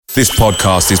This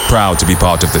podcast is proud to be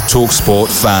part of the TalkSport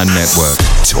Fan Network.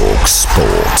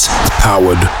 TalkSport.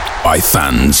 Powered by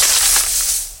fans.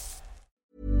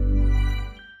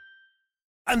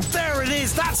 And there it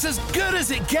is, that's as good as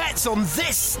it gets on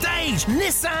this stage.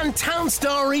 Nissan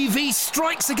Townstar EV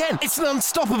strikes again. It's an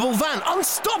unstoppable van,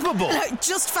 unstoppable.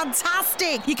 Just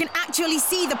fantastic. You can actually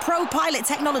see the Pro Pilot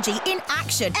technology in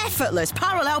action. Effortless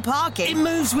parallel parking. It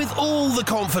moves with all the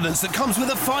confidence that comes with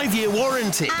a 5-year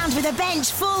warranty. And with a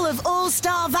bench full of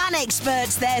all-star van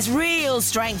experts, there's real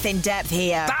strength in depth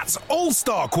here. That's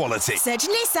all-star quality. Search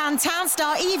Nissan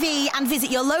Townstar EV and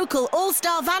visit your local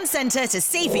all-star van centre to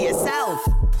see for yourself.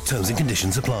 Terms and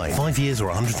conditions apply. 5 years or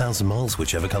 100,000 miles,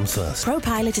 whichever comes first. Pro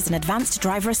Pilot is an advanced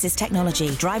driver assist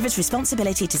technology. Driver's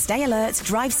responsibility to stay alert,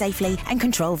 drive safely and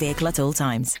control vehicle at all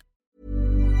times.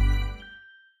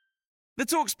 The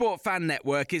TalkSport Fan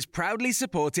Network is proudly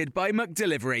supported by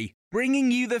McDelivery, bringing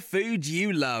you the food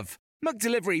you love.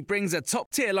 McDelivery brings a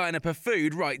top-tier lineup of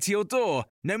food right to your door.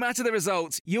 No matter the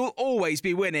result, you'll always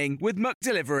be winning with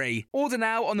McDelivery. Order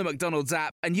now on the McDonald's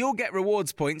app and you'll get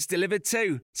rewards points delivered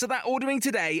too. So that ordering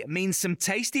today means some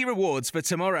tasty rewards for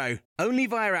tomorrow. Only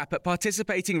via app at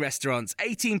participating restaurants.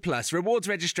 18 plus. Rewards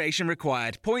registration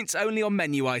required. Points only on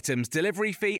menu items.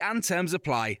 Delivery fee and terms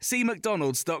apply. See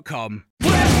mcdonalds.com.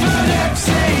 Brentford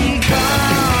FC,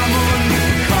 come on,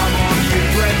 you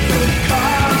Brentford, come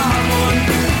on.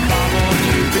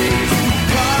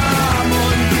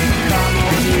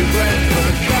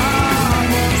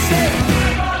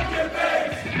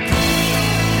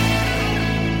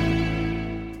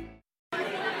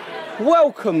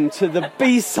 Welcome to the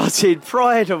besotted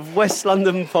Pride of West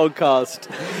London podcast,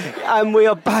 and we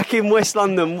are back in West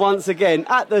London once again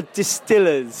at the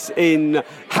Distillers in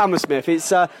Hammersmith.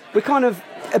 It's we're kind of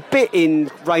a bit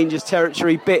in Rangers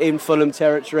territory, bit in Fulham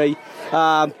territory,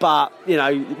 but you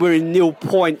know we're in nil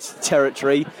point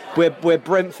territory. We're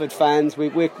Brentford fans.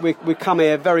 We come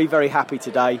here very, very happy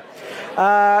today.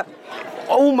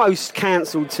 Almost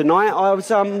cancelled tonight. I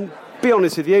was be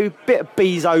honest with you, bit of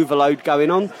bees overload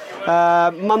going on.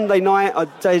 Monday night I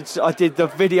did the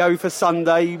video for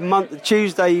Sunday.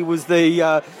 Tuesday was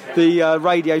the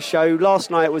radio show.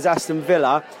 Last night was Aston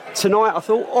Villa. Tonight I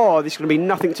thought, there's going to be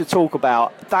nothing to talk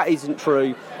about. That isn't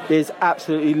true. There's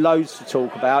absolutely loads to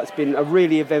talk about. It's been a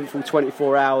really eventful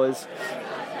 24 hours.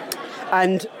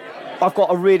 And I've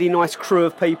got a really nice crew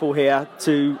of people here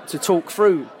to talk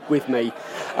through with me.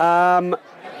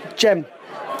 Jem,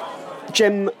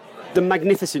 the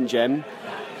magnificent Jem,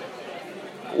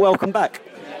 welcome back.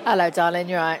 Hello, darling.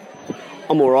 You right?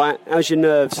 I'm all right. How's your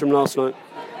nerves from last night?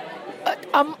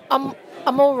 I'm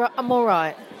all right. I'm all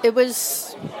right. It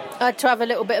was. I had to have a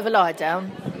little bit of a lie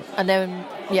down, and then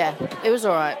it was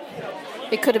all right.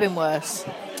 It could have been worse.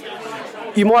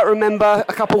 You might remember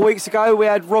a couple of weeks ago we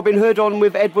had Robin Hood on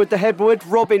with Edward the Headwood.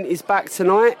 Robin is back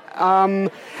tonight.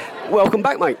 Welcome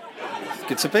back, mate.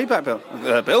 Good to be back, Bill.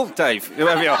 Bill, Dave,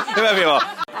 whoever you are.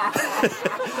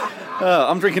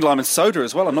 I'm drinking lime and soda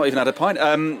as well. I'm not even had a pint.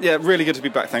 Really good to be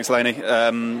back. Thanks, Lainey.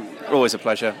 Always a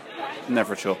pleasure.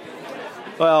 Never a chore.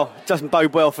 Well, it doesn't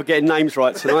bode well for getting names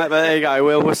right tonight, but there you go.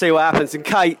 We'll see what happens. And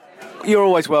Kate, you're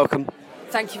always welcome.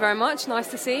 Thank you very much. Nice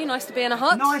to see you. Nice to be in a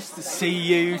hut. Nice to see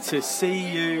you.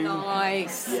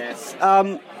 Nice. Yes.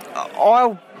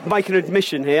 I'll make an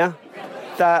admission here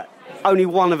that only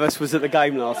one of us was at the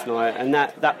game last night, and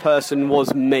that person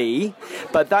was me.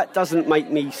 But that doesn't make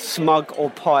me smug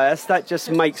or pious. That just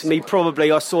makes me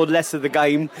I saw less of the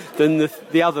game than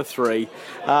the other three.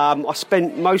 I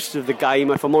spent most of the game,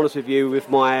 if I'm honest with you, with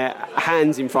my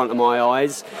hands in front of my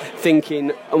eyes,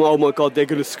 thinking, oh my God, they're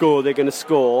going to score.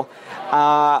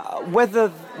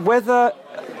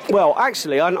 Well,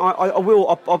 actually,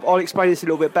 I'll explain this a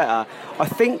little bit better. I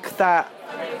think that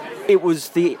it was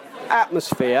the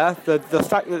atmosphere, the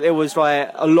fact that there was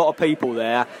like a lot of people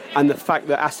there, and the fact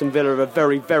that Aston Villa are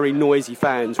very, very noisy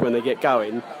fans when they get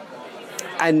going,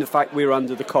 and the fact we were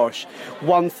under the cosh.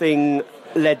 One thing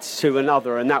led to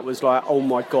another, and that was like, oh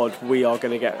my God, we are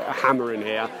going to get a hammer in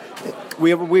here.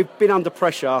 We've been under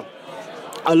pressure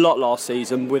a lot last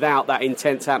season without that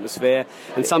intense atmosphere,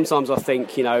 and sometimes I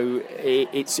think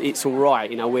it's all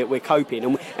right. We're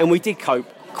coping, and we did cope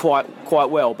quite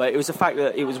well, but it was the fact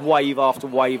that it was wave after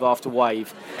wave after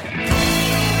wave.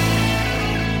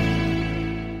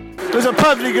 It was a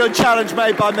perfectly good challenge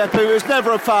made by Mepu. It was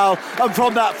never a foul, and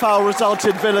from that foul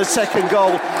resulted Villa's second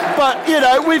goal. But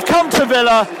we've come to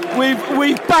Villa,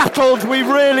 we've battled, we've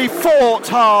really fought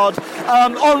hard.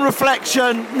 On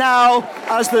reflection now,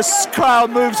 as the crowd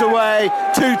moves away,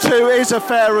 2-2 is a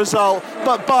fair result.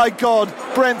 But by God,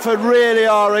 Brentford really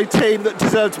are a team that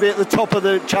deserve to be at the top of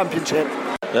the championship.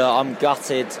 I'm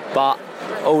gutted, but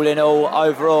all in all,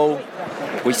 overall,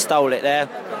 we stole it there.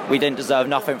 We didn't deserve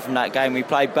nothing from that game. We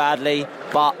played badly,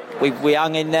 but we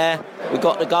hung in there. We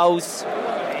got the goals.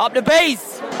 Up the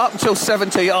bees! Up until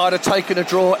 70, I'd have taken a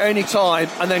draw any time,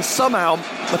 and then somehow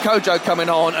Makojo coming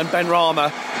on and Ben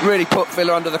Rama really put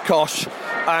Villa under the cosh,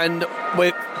 and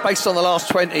based on the last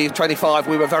 20, 25,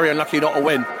 we were very unlucky not to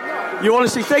win. You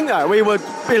honestly think that? We were,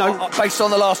 based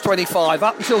on the last 25,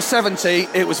 up until 70,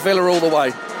 it was Villa all the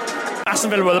way.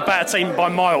 Aston Villa were the better team by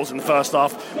miles in the first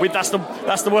half. That's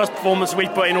the worst performance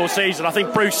we've put in all season. I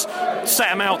think Bruce set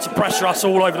them out to pressure us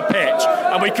all over the pitch,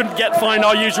 and we couldn't find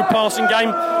our usual passing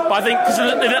game. But I think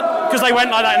because they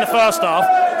went like that in the first half,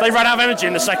 they ran out of energy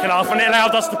in the second half, and it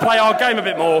allowed us to play our game a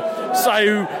bit more.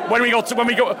 So when we got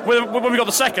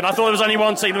the second, I thought there was only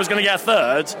one team that was going to get a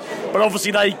third, but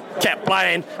obviously they kept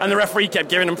playing, and the referee kept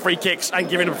giving them free kicks and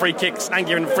giving them free kicks and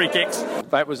giving them free kicks.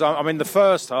 That was, the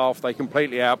first half they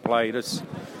completely outplayed us.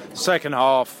 Second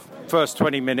half, first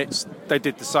 20 minutes, they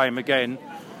did the same again.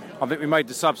 I think we made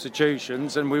the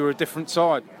substitutions and we were a different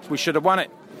side. We should have won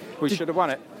it.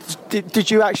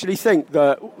 Did you actually think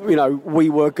that we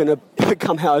were going to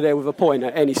come out of there with a point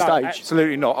at any stage? No,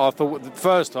 absolutely not. I thought the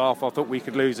first half, I thought we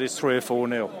could lose this 3 or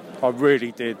 4-0. I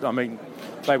really did.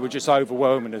 They were just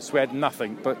overwhelming us. We had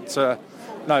nothing. But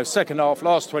no, second half,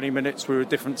 last 20 minutes, we were a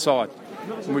different side.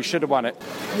 And we should have won it.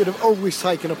 You'd have always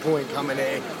taken a point coming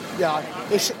here. Yeah,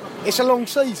 it's a long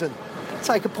season.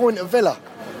 Take a point at Villa.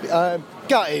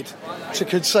 Gutted to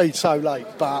concede so late,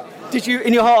 but... Did you,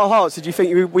 in your heart of hearts, did you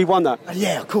think we won that?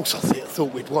 Yeah, of course I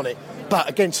thought we'd won it. But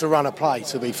against the run of play,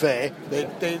 to be fair,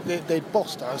 they'd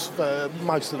bossed us for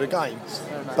most of the games.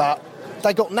 But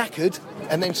they got knackered,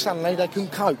 and then suddenly they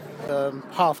couldn't cope.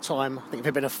 Half-time, I think if it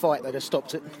had been a fight, they'd have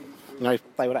stopped it.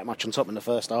 They were that much on top in the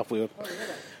first half. We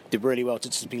did really well to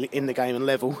just be in the game and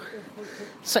level.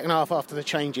 Second half, after the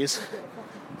changes...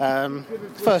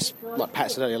 first, like Pat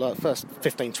said earlier, first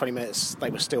 15-20 minutes they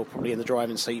were still probably in the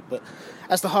driving seat, but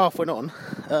as the half went on,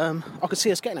 I could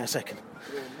see us getting our second,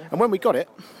 and when we got it,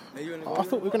 I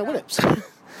thought we were going to win it.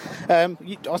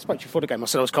 I spoke to you before the game. I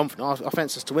said I was confident. I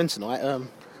fancied us to win tonight.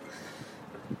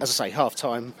 As I say, half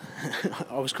time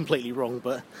I was completely wrong,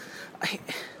 but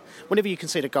whenever you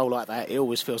concede a goal like that, it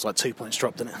always feels like 2 points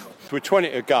dropped, doesn't it? With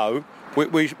 20 to go,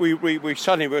 we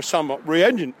suddenly were somewhat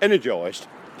re-energised.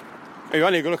 If you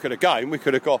only look at the game, we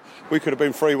could have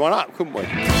been 3-1 up, couldn't we?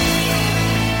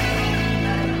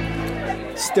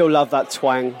 Still love that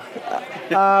twang.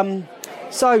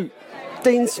 So,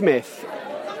 Dean Smith,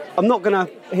 I'm not going to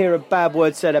hear a bad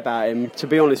word said about him, to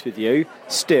be honest with you,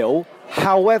 still.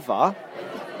 However,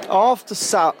 after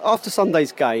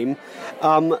Sunday's game,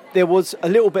 there was a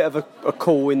little bit of a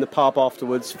call in the pub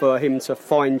afterwards for him to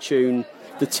fine-tune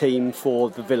the team for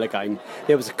the Villa game.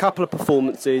 There was a couple of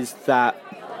performances that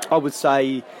I would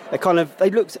say they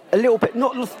looked a little bit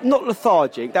not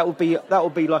lethargic. That would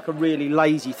be like a really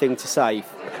lazy thing to say,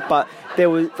 but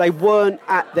they weren't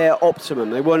at their optimum.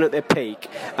 They weren't at their peak,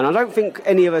 and I don't think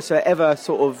any of us are ever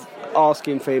sort of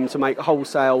asking for him to make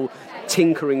wholesale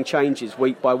tinkering changes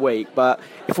week by week. But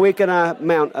if we're going to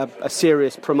mount a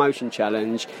serious promotion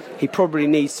challenge, he probably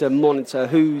needs to monitor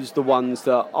who's the ones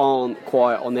that aren't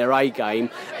quite on their A game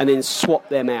and then swap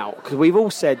them out. Because we've all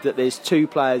said that there's 2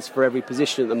 players for every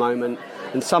position at the moment,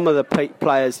 and some of the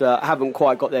players that haven't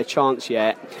quite got their chance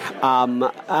yet are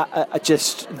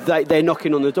just they're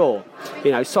knocking on the door.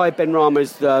 Saïd Benrahma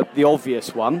is the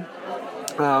obvious one.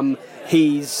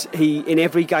 He in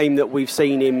every game that we've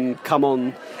seen him come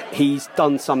on, he's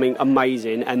done something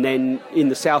amazing, and then in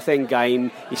the Southend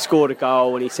game he scored a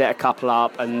goal and he set a couple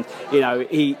up, and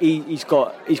he's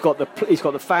got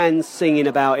the fans singing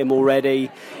about him already.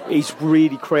 He's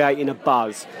really creating a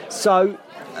buzz. So,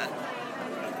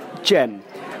 Jem,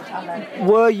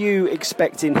 were you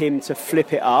expecting him to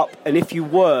flip it up? And if you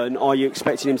weren't, are you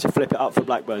expecting him to flip it up for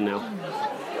Blackburn now?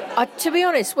 To be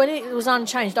honest, when it was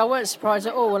unchanged, I weren't surprised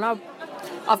at all. And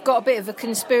I've got a bit of a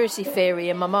conspiracy theory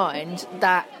in my mind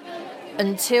that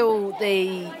until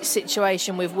the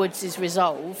situation with Woods is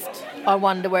resolved, I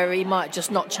wonder whether he might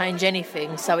just not change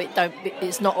anything, so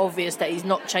it's not obvious that he's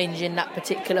not changing that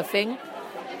particular thing.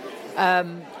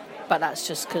 But that's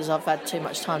just because I've had too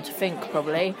much time to think,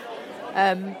 probably.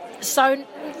 So,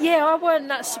 yeah, I wasn't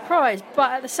that surprised.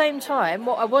 But at the same time,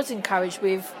 what I was encouraged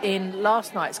with in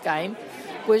last night's game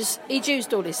was he'd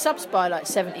used all his subs by like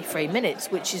 73 minutes,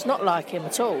 which is not like him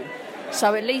at all.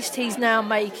 So at least he's now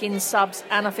making subs,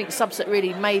 and I think subs that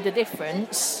really made a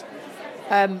difference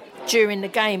during the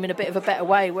game in a bit of a better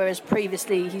way, whereas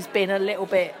previously he's been a little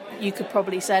bit, you could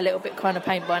probably say a little bit kind of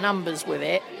paint by numbers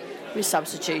with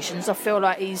substitutions. I feel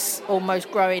like he's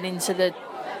almost growing into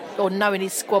or knowing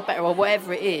his squad better or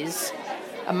whatever it is.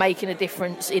 making a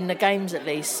difference in the games at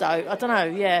least. So I don't know,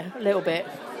 yeah, a little bit.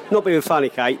 Not being funny,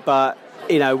 Kate, but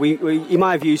you know, he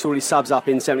might have used all his subs up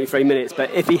in 73 minutes,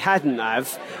 but if he hadn't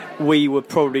have, we were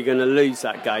probably going to lose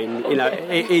that game. You know,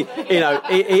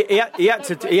 he had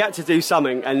to do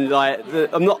something, and like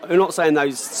I'm not saying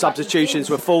those substitutions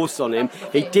were forced on him.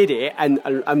 He did it,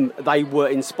 and they were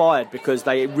inspired because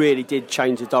they really did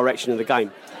change the direction of the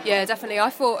game. Yeah, definitely.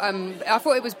 I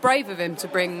thought it was brave of him to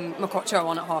bring Mokotjo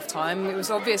on at half time. It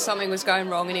was obvious something was going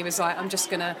wrong, and he was like, I'm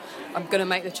gonna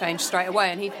make the change straight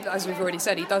away. And he, as we've already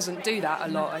said, he doesn't do that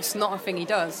a lot. It's not a thing he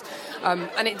does.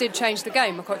 And it did change the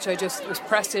game. Mokotjo just was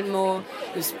pressing more.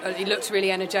 He looked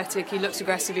really energetic. He looked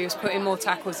aggressive. He was putting more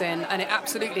tackles in, and it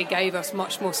absolutely gave us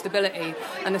much more stability.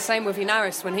 And the same with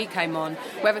Inaris when he came on.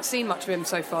 We haven't seen much of him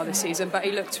so far this season, but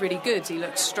he looked really good. He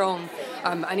looked strong,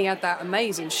 and he had that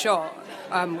amazing shot.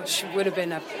 Which would have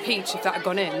been a peach if that had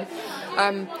gone in.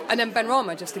 And then Ben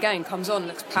Rama just again comes on,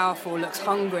 looks powerful, looks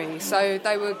hungry. So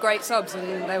they were great subs,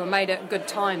 and they were made at good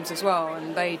times as well.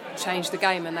 And they changed the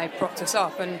game and they propped us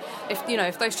up. And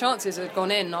if those chances had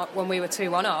gone in when we were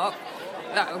 2-1 up,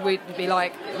 that would be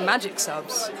like magic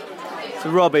subs. So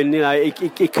Robin,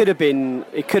 it could have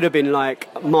been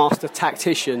like master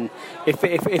tactician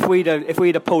if we'd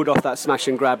have pulled off that smash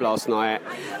and grab last night.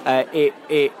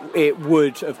 It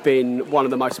would have been one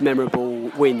of the most memorable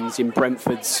wins in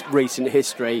Brentford's recent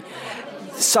history.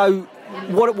 So,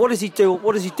 what does he do?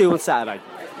 What does he do on Saturday?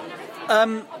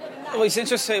 Well, it's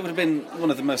interesting to say it would have been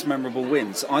one of the most memorable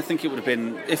wins. I think it would have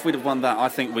been, if we'd have won that, I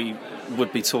think we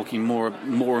would be talking more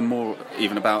and more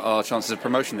even about our chances of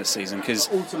promotion this season. Cause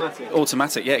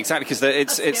automatic, yeah, exactly. Because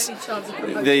it's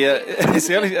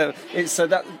the only so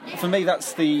that for me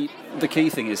that's the key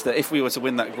thing is that if we were to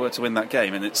win that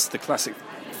game, and it's the classic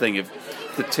thing of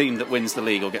the team that wins the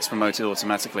league or gets promoted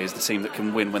automatically is the team that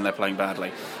can win when they're playing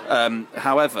badly.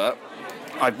 However,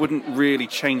 I wouldn't really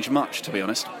change much, to be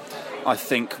honest. I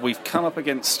think we've come up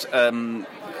against, in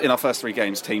our first 3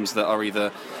 games, teams that are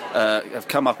either have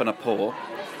come up and are poor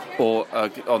or are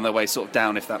on their way sort of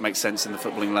down, if that makes sense, in the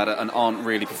footballing ladder and aren't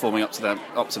really performing up to their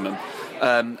optimum.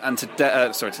 And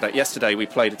yesterday we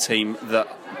played a team that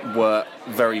were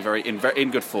very in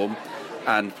good form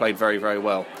and played very, very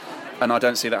well. And I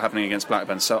don't see that happening against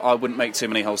Blackburn, so I wouldn't make too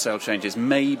many wholesale changes.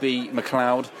 Maybe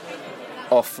McLeod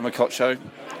off for Mokotjo.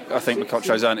 I think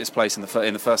Mokotjo's earned his place in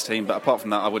the first team, but apart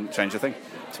from that, I wouldn't change a thing.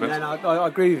 I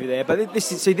agree with you there. But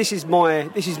this is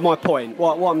my point.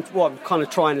 What I'm kind of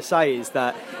trying to say is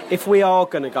that if we are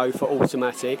going to go for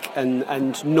automatic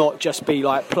and not just be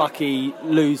like plucky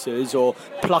losers or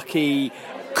plucky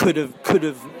could have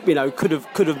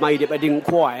made it but didn't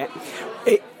quite.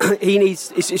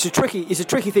 It's a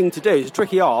tricky thing to do. It's a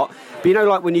tricky art. But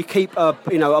like when you keep a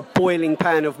boiling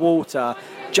pan of water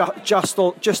just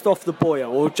off the boil,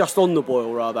 or just on the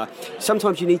boil rather,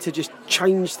 sometimes you need to just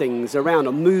change things around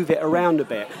and move it around a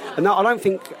bit. And I don't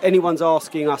think anyone's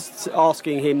asking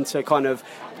him to kind of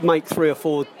make 3 or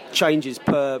 4 changes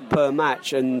per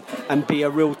match and be a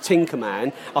real tinker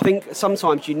man. I think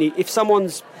sometimes you need, if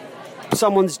someone's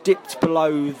dipped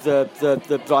below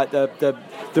the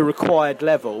required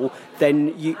level,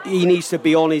 then he needs to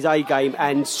be on his A game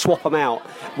and swap them out.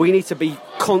 We need to be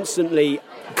constantly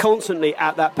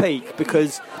at that peak,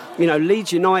 because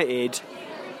Leeds United,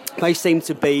 they seem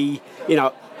to be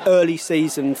early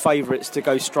season favourites to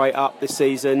go straight up this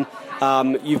season.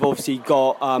 You've obviously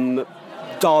got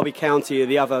Derby County,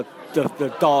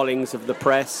 the darlings of the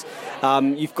press.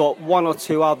 You've got 1 or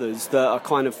 2 others that are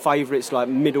kind of favourites, like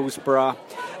Middlesbrough.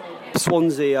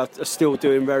 Swansea are still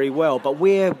doing very well, but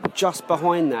we're just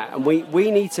behind that, and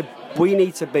we need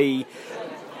to be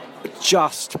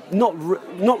just not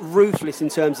ruthless in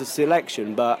terms of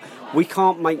selection, but we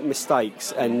can't make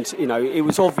mistakes. And it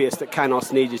was obvious that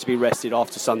Canos needed to be rested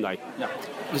after Sunday. Yeah.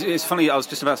 It's funny, I was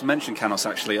just about to mention Canos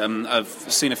actually. I've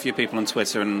seen a few people on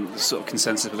Twitter and sort of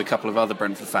consensus with a couple of other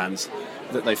Brentford fans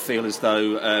that they feel as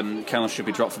though Canos should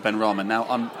be dropped for Ben Rama. Now,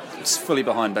 I'm fully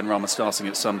behind Ben Rama starting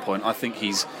at some point. I think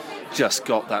he's just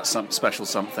got that special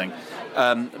something.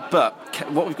 But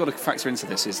what we've got to factor into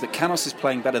this is that Canos is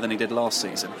playing better than he did last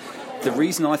season. The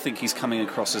reason I think he's coming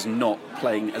across as not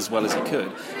playing as well as he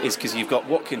could is because you've got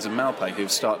Watkins and Malpe who've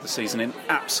started the season in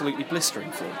absolutely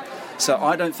blistering form. So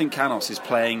I don't think Canos is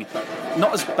playing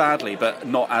not as badly, but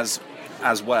not as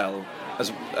well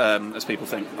as people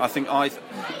think. I think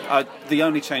the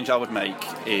only change I would make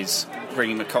is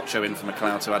bringing Mokotjo in for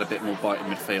McLeod to add a bit more bite in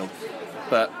midfield.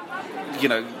 But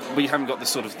we haven't got the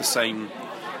same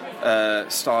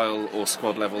style or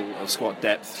squad level or squad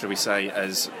depth, shall we say,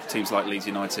 as teams like Leeds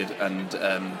United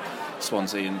and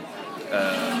Swansea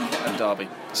and Derby.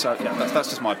 So yeah, that's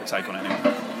just my take on it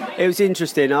anyway. It was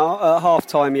interesting. At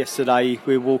half-time yesterday,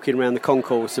 we were walking around the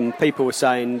concourse and people were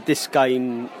saying this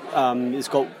game has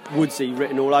got Woodsy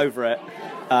written all over it.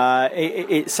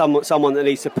 It's someone that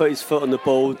needs to put his foot on the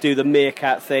ball, do the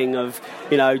meerkat thing of,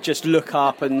 just look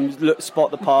up and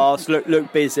spot the pass,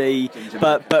 look busy,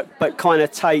 but kind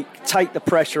of take the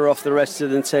pressure off the rest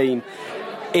of the team.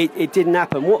 It didn't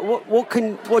happen.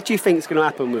 What do you think is going to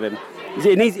happen with him?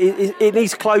 It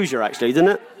needs closure, actually, doesn't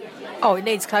it? Oh, it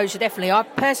needs closure, definitely.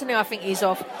 I think he's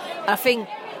off. I think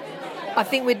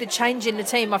with the change in the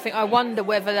team, I wonder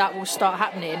whether that will start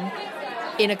happening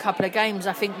in a couple of games.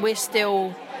 I think we're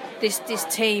still, this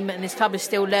team and this club is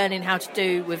still learning how to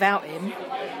do without him.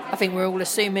 I think we're all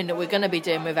assuming that we're going to be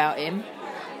doing without him.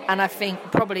 And I think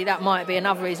probably that might be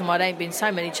another reason why there ain't been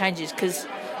so many changes, because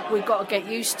we've got to get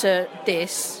used to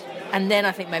this. And then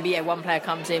I think maybe, one player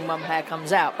comes in, one player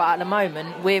comes out. But at the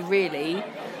moment, we're really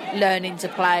learning to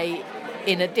play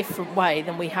in a different way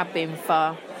than we have been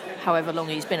for however long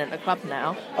he's been at the club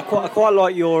now. I quite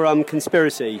like your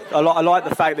conspiracy. I like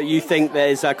the fact that you think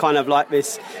there's a kind of like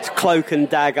this cloak and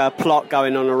dagger plot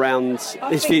going on around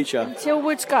his future. Until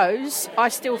Woods goes, I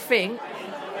still think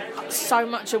so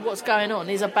much of what's going on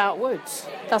is about Woods.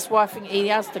 That's why I think he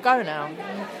has to go now.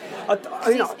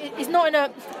 It's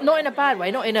not in a bad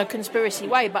way, not in a conspiracy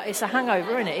way, but it's a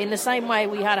hangover, isn't it? In the same way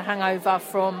we had a hangover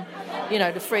from,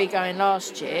 the free going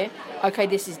last year. Okay,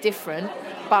 this is different,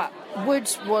 but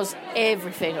Woods was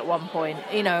everything at one point.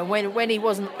 When he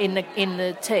wasn't in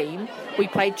the team, we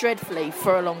played dreadfully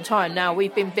for a long time. Now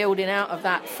we've been building out of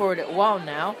that for a little while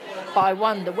now, but I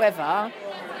wonder whether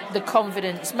the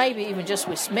confidence, maybe even just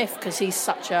with Smith, because he's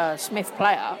such a Smith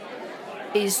player,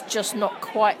 is just not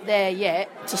quite there yet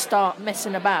to start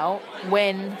messing about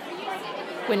when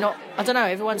we're not. I don't know,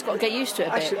 everyone's got to get used to it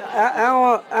a bit.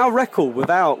 Actually, our record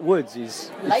without Woods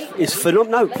is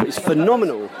phenomenal. No, it's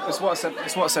phenomenal. It's what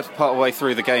I said part of the way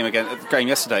through the game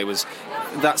yesterday was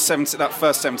that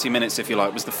first 70 minutes, if you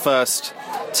like, was the first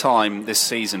time this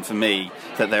season for me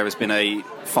that there has been a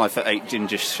 5'8"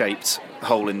 ginger-shaped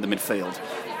hole in the midfield.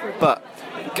 But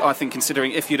I think,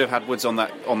 considering if you'd have had Woods on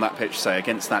that pitch, say,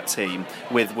 against that team,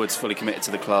 with Woods fully committed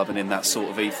to the club and in that sort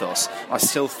of ethos, I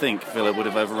still think Villa would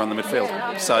have overrun the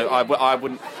midfield. So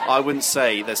I wouldn't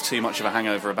say there's too much of a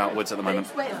hangover about Woods at the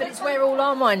moment. But it's where all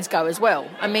our minds go as well.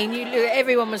 I mean,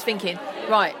 everyone was thinking,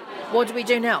 right, what do we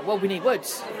do now? Well, we need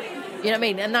Woods. You know what I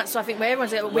mean? And that's, I think, where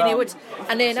everyone's like, we need Woods.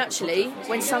 And then actually,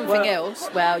 when something else,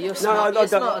 you're smarter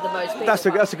than most people.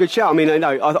 That's a good shout. I mean,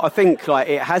 I think like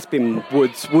it has been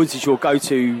Woods. Woods is your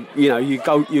go-to. You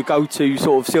go to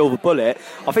sort of silver bullet.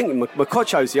 I think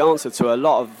Makocho's the answer to a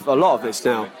lot of this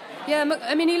now. Yeah,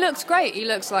 I mean, he looks great. He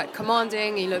looks like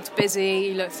commanding, he looks busy,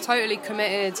 he looks totally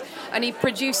committed, and he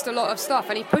produced a lot of stuff.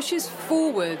 And he pushes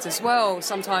forwards as well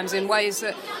sometimes in ways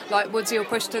that, like, Woodsy will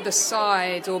push to the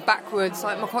side or backwards,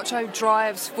 like Makocho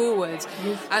drives forwards.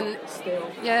 And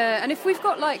and if we've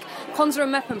got, like, Konza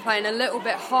and Meppen playing a little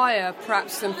bit higher,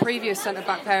 perhaps, than previous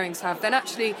centre-back pairings have, then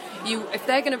actually, if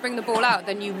they're going to bring the ball out,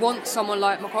 then you want someone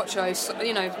like Makocho,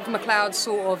 McLeod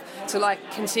sort of, to,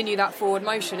 like, continue that forward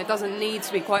motion. It doesn't need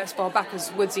to be quite as far back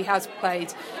as Woodsy has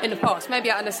played in the past, maybe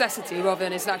out of necessity rather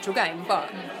than his natural game,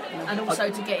 and also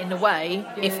to get in the way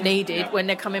if needed when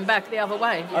they're coming back the other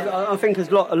way. I think a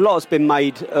lot has been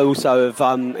made also of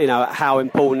how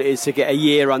important it is to get a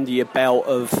year under your belt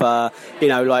of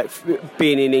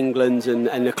being in England and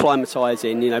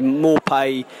acclimatising. More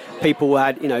pay. People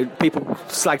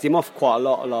slagged him off quite a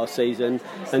lot last season,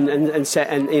 and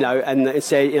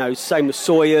said same as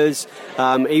Sawyer's.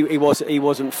 He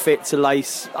wasn't fit to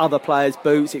lace other players'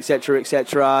 boots,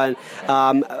 etc.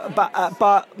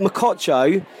 But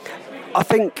Makocho, I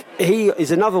think he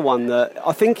is another one that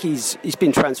I think he's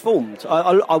been transformed.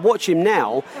 I watch him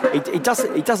now. He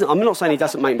doesn't. I'm not saying he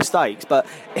doesn't make mistakes, but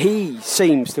he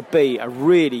seems to be a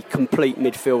really complete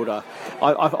midfielder.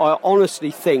 I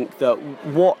honestly think that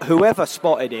whoever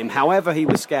spotted him, however he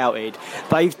was scouted,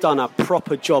 they've done a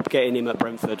proper job getting him at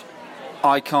Brentford.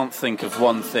 I can't think of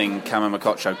one thing Cameron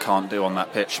Makocho can't do on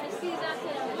that pitch.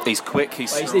 He's quick.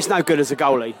 He's no good as a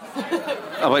goalie.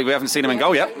 Oh wait, we haven't seen him in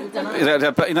goal yet.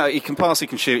 But he can pass, he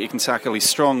can shoot, he can tackle. He's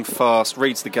strong, fast,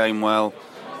 reads the game well.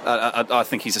 I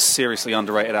think he's a seriously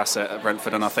underrated asset at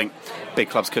Brentford, and I think big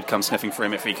clubs could come sniffing for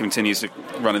him if he continues to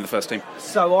run in the first team.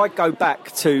 So I go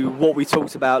back to what we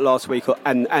talked about last week,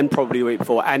 and probably the week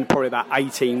before, and probably about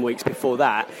 18 weeks before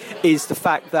that, is the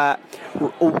fact that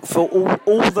for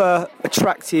all the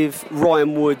attractive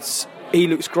Ryan Woods, he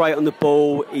looks great on the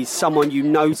ball, he's someone you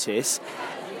notice.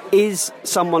 Is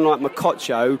someone like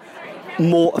Makocho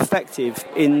more effective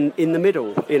in the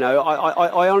middle?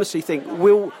 I honestly think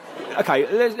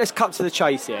let's cut to the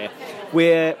chase here.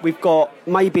 we've got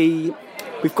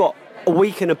a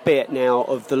week and a bit now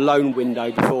of the loan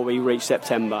window before we reach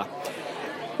September.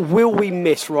 Will we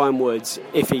miss Ryan Woods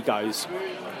if he goes?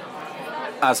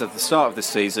 As of the start of this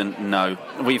season, no.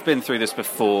 We've been through this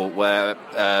before where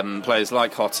players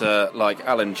like Hotter, like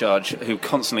Alan Judge, who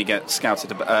constantly get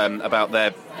scouted about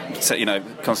their,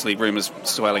 constantly rumours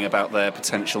swelling about their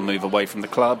potential move away from the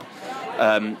club.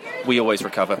 We always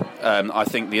recover. I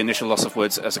think the initial loss of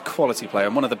Woods as a quality player,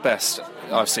 and one of the best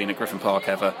I've seen at Griffin Park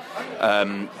ever,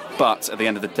 but at the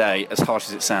end of the day, as harsh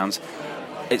as it sounds,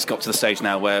 it's got to the stage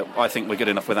now where I think we're good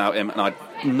enough without him, and I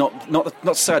not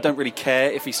to say I don't really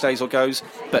care if he stays or goes,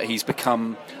 but he's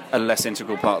become a less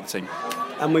integral part of the team.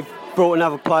 And we've brought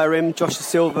another player in. Josh Da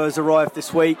Silva has arrived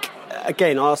this week.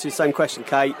 Again, I ask you the same question,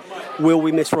 Kate. Will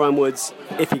we miss Ryan Woods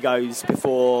if he goes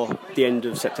before the end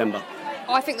of September?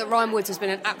 I think that Ryan Woods has been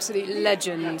an absolute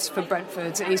legend for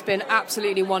Brentford. He's been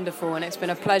absolutely wonderful, and it's been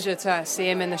a pleasure to see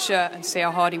him in the shirt and see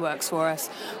how hard he works for us.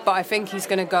 But I think he's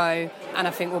going to go, and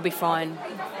I think we'll be fine.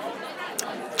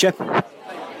 Jeff?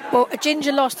 Well, a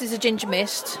ginger lost is a ginger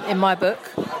missed, in my book.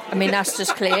 I mean, that's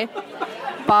just clear.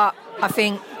 But I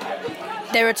think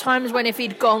there are times when if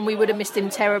he'd gone, we would have missed him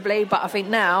terribly. But I think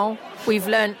now we've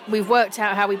worked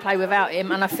out how we play without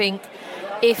him, and I think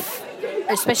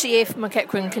especially if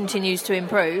McEachran continues to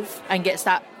improve and gets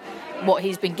that what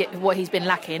he's been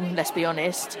lacking, let's be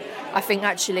honest, I think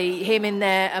actually him in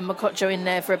there and Mokotjo in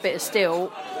there for a bit of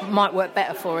steel might work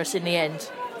better for us in the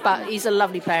end. But he's a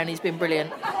lovely player and he's been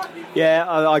brilliant. Yeah,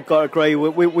 I got to agree.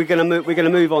 We're going to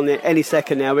move on any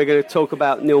second now. We're going to talk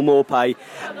about Neil Maupay,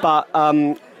 but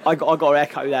I got to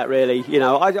echo that really.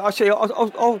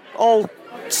 I'll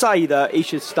say that he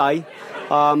should stay.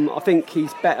 I think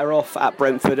he's better off at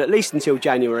Brentford, at least until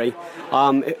January.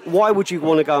 Why would you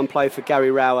want to go and play for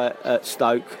Gary Rowett at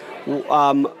Stoke?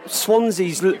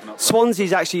 Swansea's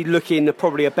actually looking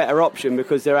probably a better option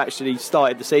because they're actually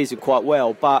started the season quite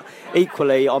well. But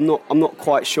equally, I'm not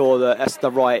quite sure that that's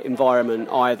the right environment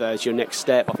either as your next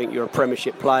step. I think you're a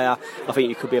Premiership player. I think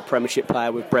you could be a Premiership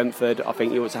player with Brentford. I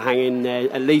think you ought to hang in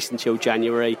there at least until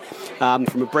January.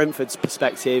 From a Brentford's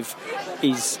perspective,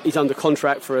 he's under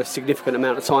contract for a significant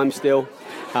amount of time still.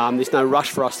 There's no rush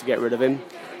for us to get rid of him.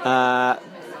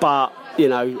 But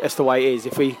that's the way it is.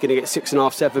 If we're going to get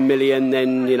 6.5-7 million,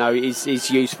 then he's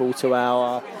useful to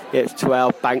our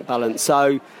bank balance.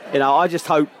 So I just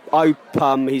hope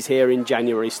he's here in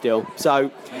January still.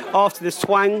 So after this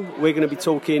twang, we're going to be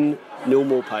talking Neil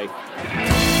Maupay.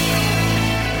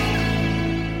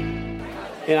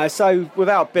 So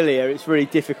without Billy here, it's really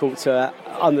difficult to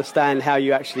understand how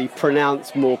you actually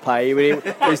pronounce Maupay. I mean,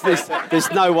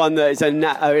 there's no one that is a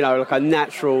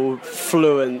natural,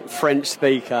 fluent French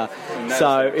speaker.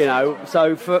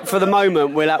 So for the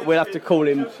moment, we'll have to call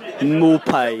him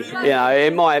Maupay.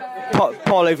 It might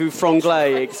parlez-vous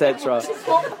franglais, etc.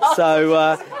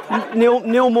 So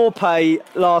Neil Maupay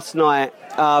last night.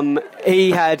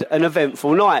 He had an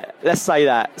eventful night. Let's say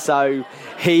that. So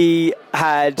he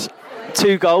had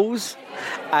 2 goals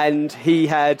and he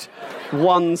had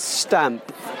 1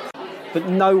 stamp, but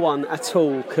no one at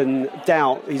all can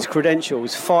doubt his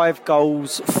credentials. 5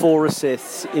 goals, 4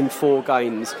 assists in 4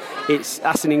 games.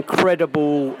 That's an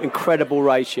incredible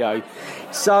ratio.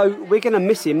 So we're going to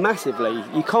miss him massively.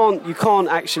 You can't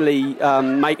actually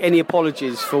make any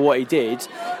apologies for what he did.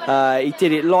 He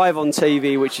did it live on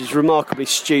TV, which is remarkably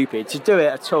stupid. To do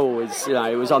it at all is,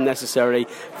 it was unnecessary.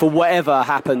 For whatever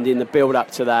happened in the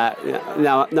build-up to that,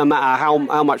 no matter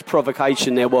how much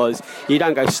provocation there was, you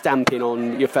don't go stamping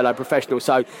on your fellow professional.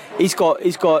 So he's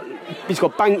banged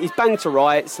to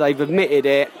rights. They've admitted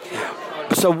it.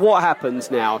 So what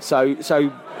happens now? So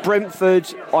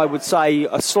Brentford, I would say,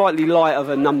 are slightly light of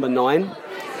a number 9.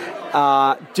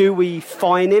 Do we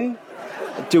fine him?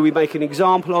 Do we make an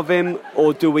example of him?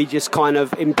 Or do we just kind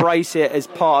of embrace it as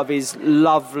part of his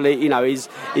lovely,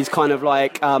 his kind of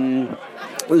like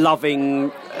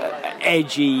loving,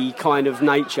 edgy kind of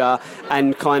nature,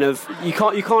 and kind of you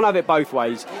can't have it both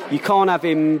ways. You can't have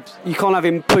him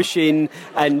pushing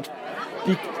and.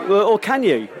 Or can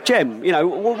you, Jem?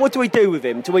 What do we do with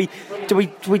him? Do we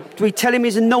tell him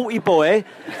he's a naughty boy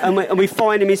and we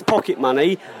fine him his pocket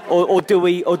money, or do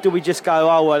we just go,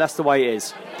 oh well, that's the way it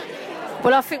is?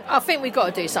 Well, I think we've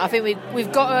got to do so. I think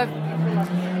we've got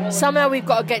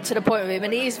to get to the point with him,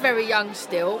 and he is very young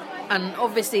still, and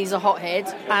obviously he's a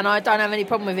hothead, and I don't have any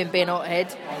problem with him being a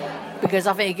hothead because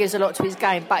I think he gives a lot to his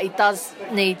game, but he does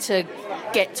need to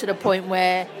get to the point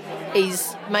where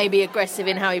he's maybe aggressive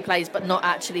in how he plays, but not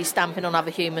actually stamping on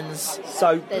other humans.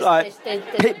 So there's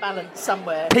a balance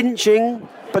somewhere. Pinching,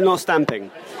 but not stamping.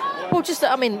 Well, Well, just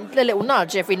I mean, the little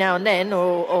nudge every now and then,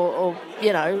 or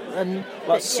you know, and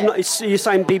Like, you're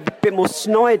saying be a bit more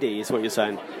snidey, is what you're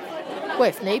saying. Well,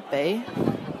 if need be.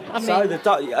 I mean,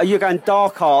 so are you going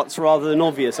dark arts rather than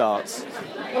obvious arts?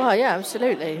 Oh yeah,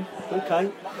 absolutely. Okay.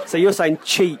 So you're saying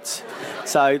cheat.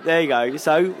 So there you go.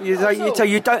 So you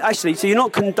don't actually. So you're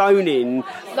not condoning.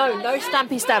 No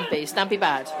stampy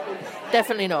bad.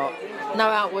 Definitely not. No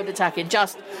outward attacking.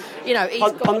 Just he's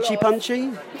got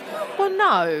punchy. Well,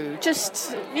 no,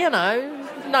 just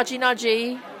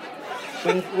nudgy.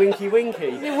 Winky.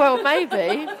 Well,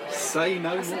 maybe. Say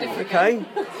no more. Okay.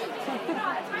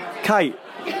 Kate.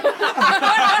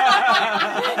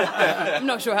 I'm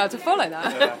not sure how to follow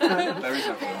that.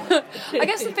 I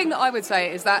guess the thing that I would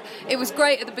say is that it was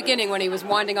great at the beginning when he was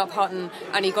winding up Hutton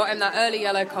and he got him that early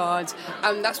yellow card,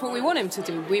 and that's what we want him to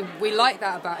do. We like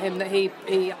that about him, that he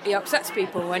upsets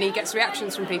people and he gets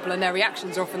reactions from people, and their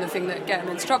reactions are often the thing that get him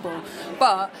into trouble.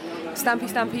 But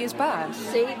Stampy is bad.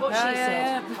 See what she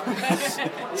said.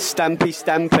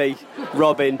 Stampy,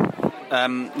 Robin.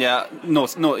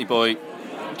 Naughty boy.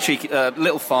 Cheeky,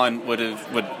 little fine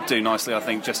would do nicely, I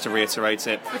think, just to reiterate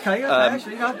it. Okay,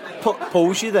 actually,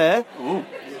 pause you there. Ooh.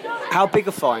 How big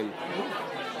a fine?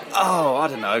 Oh, I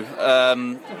don't know.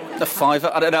 A fiver?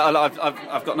 I don't know.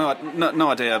 I've got no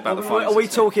idea about the fines. Are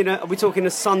we talking a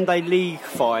Sunday league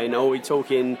fine? Or are we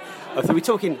talking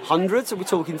hundreds? Are we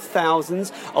talking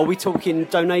thousands? Are we talking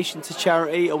donation to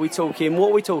charity? What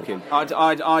are we talking?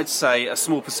 I'd say a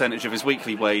small percentage of his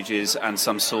weekly wages and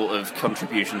some sort of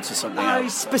contribution to something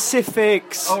else.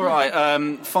 Specifics. All right,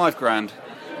 $5,000.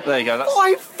 There you go. That's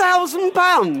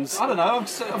 £5,000. I don't know.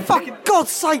 For God's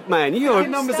sake, man! You're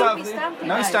numbers out.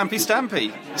 No, Stampy,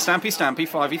 50,000.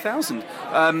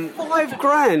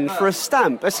 £5,000 for a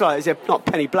stamp. That's like, is it not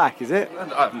penny black? Is it?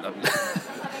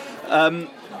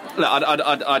 Look,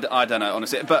 I don't know,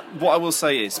 honestly. But what I will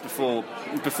say is, before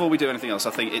we do anything else, I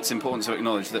think it's important to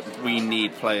acknowledge that we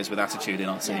need players with attitude in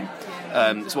our team.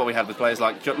 It's what we had with players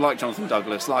like Jonathan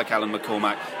Douglas, like Alan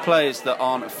McCormack, players that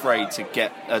aren't afraid to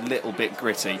get a little bit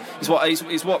gritty.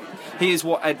 He is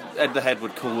what Ed the Head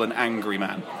would call an angry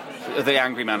man. The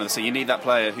angry man of the sea. You need that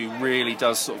player who really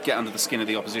does sort of get under the skin of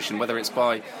the opposition, whether it's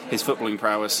by his footballing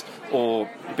prowess or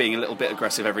being a little bit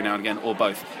aggressive every now and again, or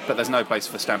both. But there's no place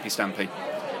for Stampy.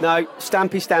 No,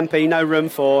 Stampy, no room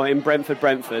for in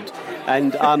Brentford.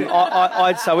 And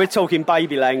I'd say we're talking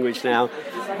baby language now.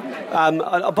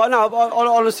 But no,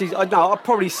 honestly, I'd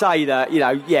probably say that,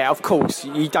 of course,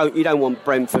 you don't want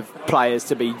Brentford players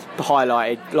to be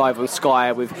highlighted live on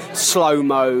Sky with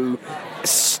slow-mo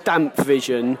stamp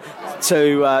vision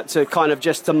to kind of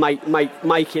just to make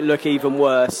it look even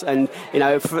worse. And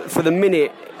for the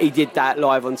minute he did that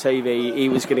live on TV, he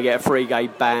was going to get a free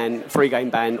game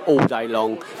ban all day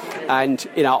long. And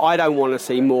I don't want to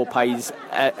see Morpay's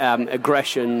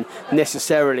aggression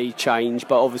necessarily change,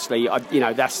 but obviously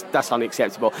that's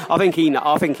unacceptable. I think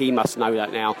he must know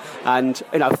that now. And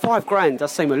 £5,000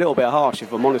 does seem a little bit harsh,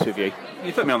 if I'm honest with you.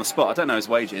 You put me on the spot. I don't know his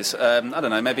wages. I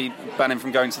don't know. Maybe ban him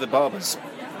from going to the barbers.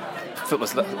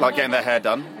 Football's like getting their hair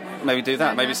done. Maybe do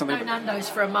that. Maybe something. Nando's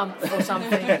for a month or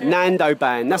something. Nando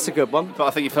ban. That's a good one. But I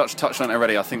think you've touched on it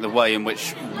already. I think the way in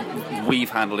which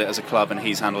we've handled it as a club and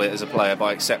he's handled it as a player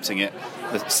by accepting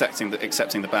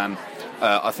the ban,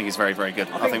 I think is very, very good.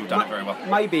 I think we've done it very well.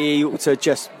 Maybe he ought to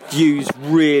just use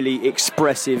really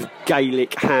expressive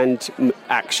Gaelic hand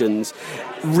actions,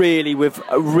 really with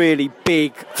really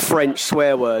big French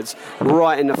swear words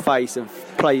right in the face of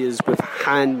players with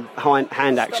hand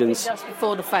actions. Just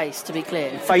before the face, to be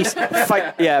clear. Before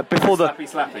the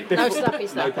slappy. No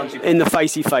slappy. In the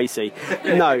facey.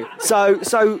 No.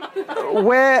 So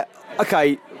where?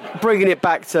 Okay, bringing it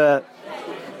back to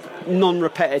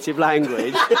non-repetitive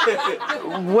language.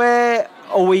 Where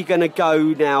are we going to go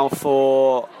now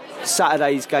for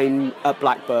Saturday's game at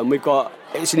Blackburn?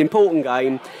 It's an important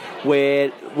game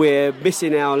where we're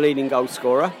missing our leading goal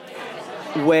scorer.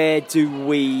 Where do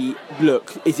we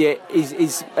look?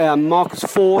 Is Marcus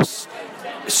Force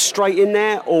straight in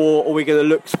there, or are we going to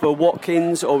look for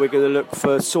Watkins, or are we going to look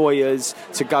for Sawyers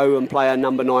to go and play a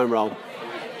number 9 role?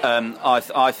 I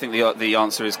think the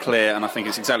answer is clear, and I think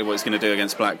it's exactly what he's going to do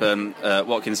against Blackburn.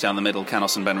 Watkins down the middle,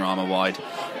 Canos and Benrahma wide.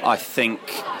 I think,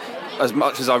 as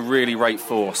much as I really rate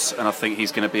Force, and I think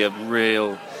he's going to be a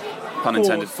real, pun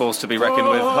intended, force to be reckoned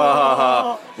with. Ha ha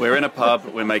ha. We're in a pub,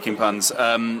 we're making puns.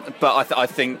 But I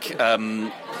think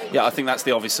that's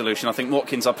the obvious solution. I think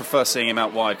Watkins, I prefer seeing him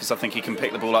out wide because I think he can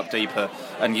pick the ball up deeper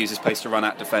and use his pace to run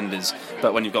at defenders.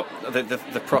 But when you've got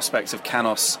the prospects of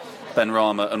Canos,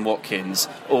 Benrahma and Watkins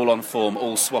all on form,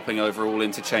 all swapping over, all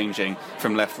interchanging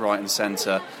from left, right and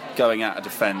centre, going at a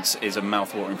defence is a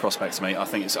mouth-watering prospect to me. I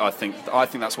think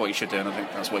that's what you should do, and I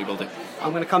think that's what you will do.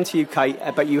 I'm going to come to you, Kate,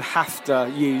 but you have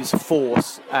to use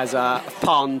force as a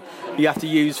pun. You have to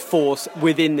use force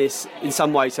within this in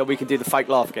some way so we can do the fake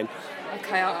laugh again.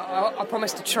 Okay, I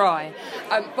promise to try.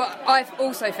 But I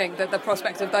also think that the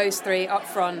prospect of those three up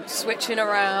front switching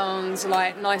around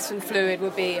like nice and fluid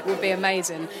would be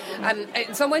amazing. And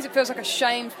in some ways, it feels like a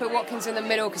shame to put Watkins in the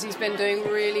middle because he's been doing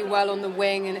really well on the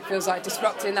wing, and it feels like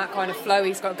disrupting that kind of flow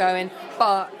he's got going.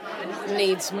 But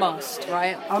needs must,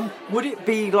 right? Would it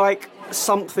be like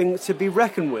something to be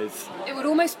reckoned with? It would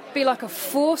almost be like a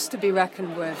force to be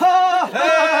reckoned with. Can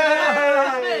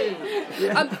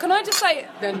I just say,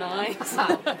 they're nice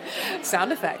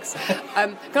sound effects.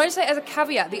 Can I just say, as a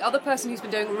caveat, the other person who's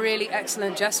been doing really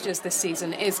excellent gestures this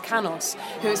season is Canos,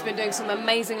 who has been doing some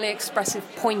amazingly expressive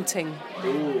pointing.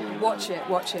 Ooh. Watch it,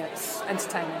 it's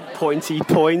entertaining. Pointy.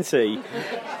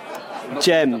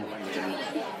 Jem,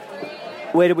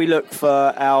 where do we look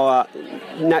for our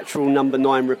natural number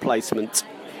 9 replacement?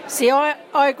 See, I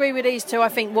agree with these two. I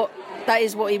think that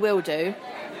is what he will do.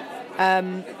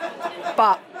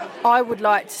 But I would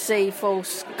like to see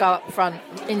Force go up front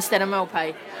instead of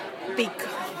Malpe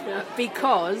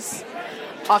because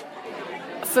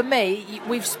for me,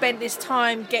 we've spent this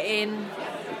time getting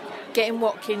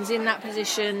Watkins in that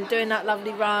position, doing that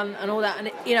lovely run and all that, and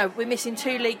we're missing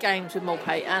 2 league games with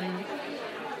Malpe, and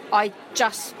I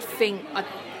just think I'm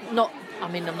not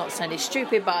saying it's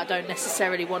stupid, but I don't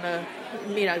necessarily want to,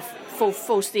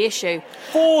 force the issue.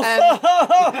 Force!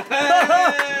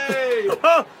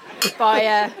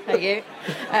 By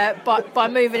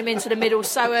moving him into the middle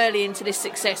so early into this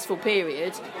successful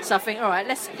period. So I think, all right,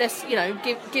 let's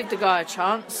give the guy a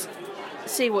chance,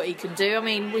 see what he can do. I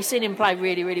mean, we've seen him play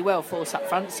really, really well for us up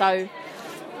front, so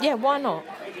yeah, why not?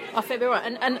 I think we're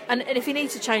right. And if he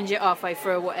needs to change it halfway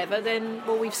through or whatever, then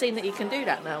we've seen that he can do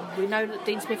that now. We know that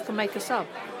Dean Smith can make a sub.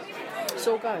 It's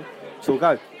all go.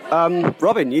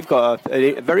 Robin, you've got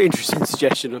a very interesting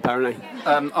suggestion, apparently.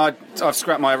 I've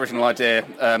scrapped my original idea.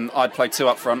 I'd play 2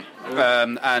 up front,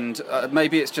 and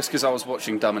maybe it's just because I was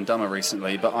watching Dumb and Dumber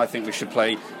recently, but I think we should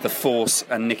play the Force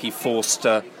and Nicky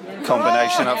Forster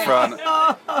combination up front.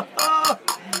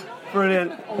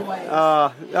 Brilliant.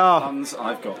 Puns,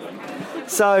 I've got them.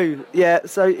 So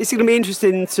it's going to be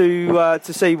interesting to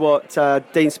see what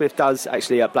Dean Smith does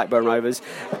actually at Blackburn Rovers.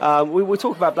 We'll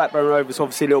talk about Blackburn Rovers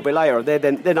obviously a little bit later.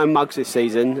 They're no mugs this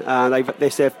season.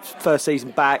 It's their first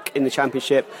season back in the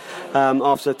Championship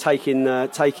after taking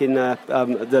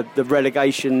the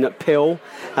relegation pill.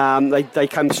 They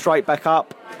came straight back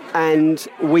up, and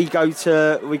we go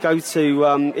to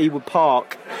Ewood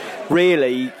Park,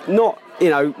 really not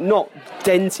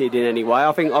dented in any way.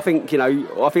 I think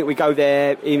we go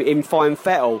there in fine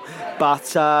fettle, but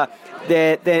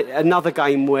they're another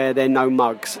game where they're no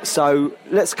mugs. So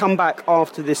let's come back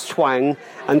after this twang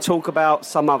and talk about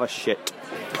some other shit.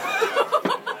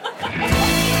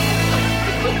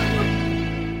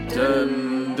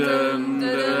 Dun, dun,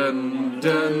 dun,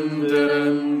 dun,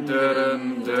 dun,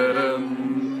 dun,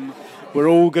 dun. We're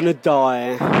all gonna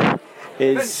die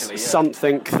is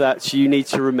something that you need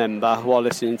to remember while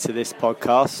listening to this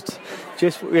podcast.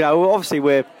 Just, obviously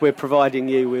we're providing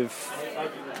you with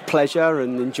pleasure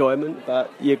and enjoyment,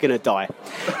 but you're going to die.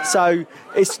 So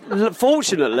it's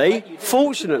fortunately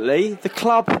the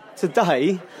club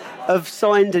today have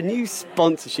signed a new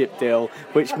sponsorship deal,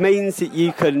 which means that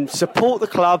you can support the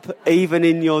club even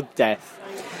in your death.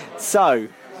 So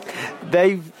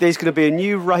there's going to be a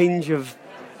new range of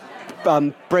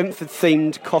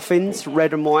Brentford-themed coffins,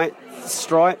 red and white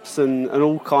stripes and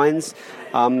all kinds.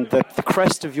 The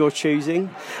crest of your choosing,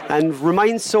 and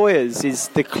Romain Sawyers is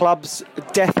the club's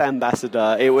death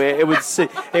ambassador. It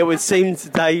would seem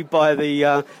today by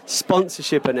the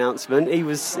sponsorship announcement. He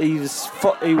was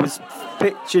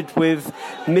pictured with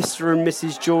Mr. and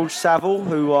Mrs. George Savile,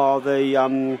 who are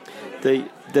the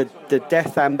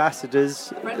death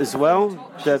ambassadors as well.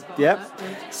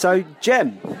 So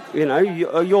Jem,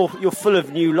 you're full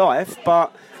of new life,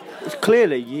 but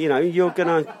clearly, you're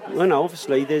gonna.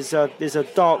 Obviously, there's a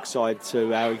dark side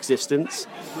to our existence.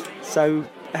 So,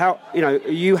 how are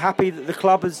you happy that the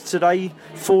club has today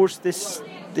forged this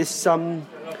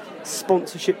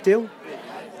sponsorship deal?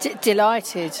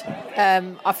 Delighted.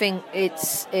 I think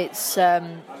it's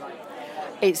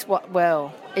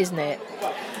isn't it?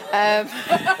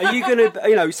 Are you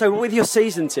gonna, so with your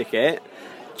season ticket,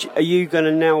 are you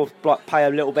gonna now pay a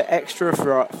little bit extra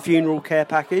for a funeral care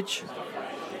package?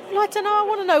 I don't know. I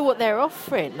want to know what they're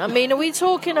offering. I mean, are we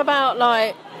talking about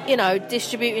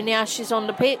distributing the ashes on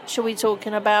the pitch? Are we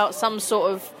talking about some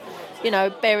sort of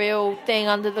burial thing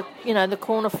under the, the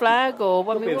corner flag, or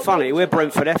when We're funny. We're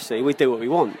Brentford FC. We do what we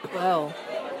want. Well,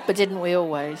 but didn't we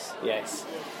always? Yes.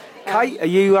 Kate, are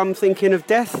you thinking of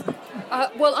death?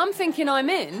 Well, I'm thinking I'm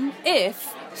in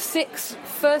if 6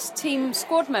 first-team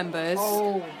squad members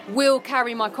will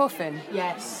carry my coffin.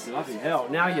 Yes. Bloody hell!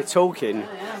 Now you're talking.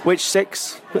 Which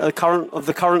 6 of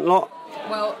the current lot?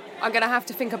 Well, I'm going to have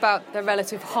to think about their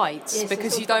relative heights, Yes,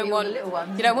 because it's you don't want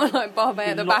like Barbet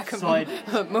at the back and lopsided.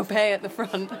 Maupay at the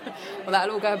front. Well,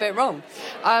 that'll all go a bit wrong.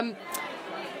 I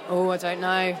don't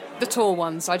know. The tall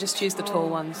ones. I just choose the tall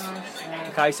ones.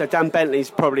 Okay, so Dan Bentley's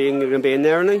probably going to be in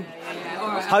there, isn't he?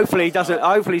 Hopefully he doesn't.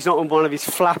 Hopefully he's not on one of his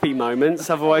flappy moments.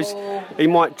 Otherwise, he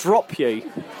might drop you.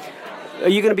 Are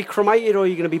you going to be cremated or are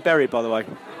you going to be buried? By the way.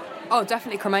 Oh,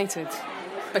 definitely cremated,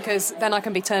 because then I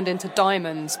can be turned into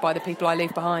diamonds by the people I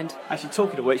leave behind. Actually,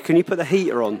 talking of which, can you put the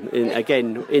heater on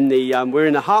again? In the we're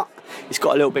in the hut. It's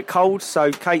got a little bit cold,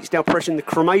 so Kate's now pressing the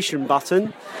cremation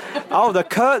button. Oh, the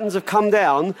curtains have come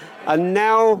down, and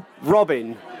now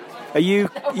Robin. Are you?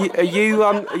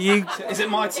 Is it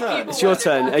my turn? It's your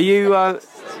turn. Are you?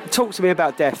 Talk to me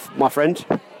about death, my friend.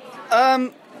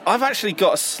 I've actually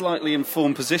got a slightly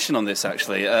informed position on this.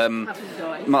 Actually,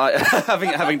 my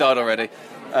having died already.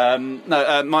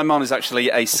 My mum is actually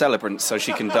a celebrant, so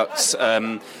she conducts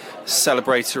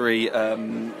celebratory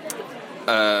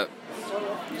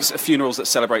funerals that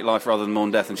celebrate life rather than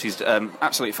mourn death, and she's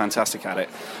absolutely fantastic at it.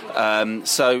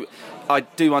 So I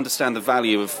do understand the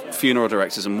value of funeral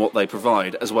directors and what they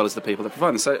provide, as well as the people that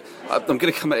provide them. So I'm going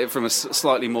to come at it from a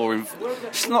slightly more,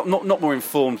 not more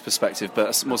informed perspective,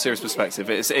 but a more serious perspective.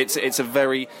 It's a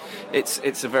very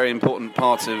important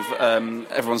part of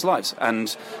everyone's lives.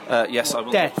 And yes, I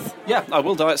will. Death. Yeah, I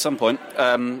will die at some point.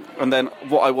 And then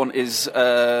what I want is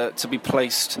to be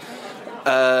placed.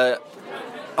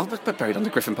 I'll be buried under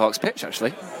Griffin Park's pitch,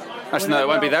 actually. Actually, no, it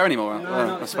won't be there anymore.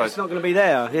 I suppose it's not going to be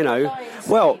there.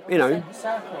 Well,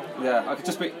 Yeah, I could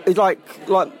just be. It's like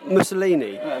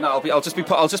Mussolini. No, I'll just be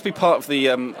part of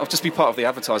the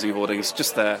advertising hoardings,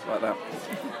 just there like that.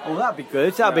 Oh, that'd be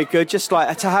good. That'd be good. Just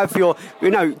like to have your,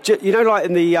 like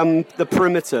in the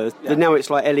perimeter. Now it's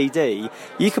like LED.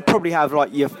 You could probably have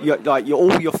like your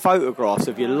all your photographs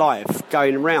of your life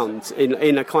going around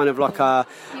in a kind of like a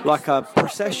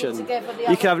procession.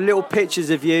 You could have little pictures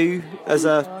of you as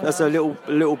a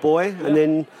little boy, and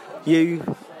then you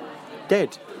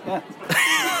dead. Yeah.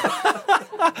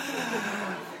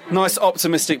 Nice,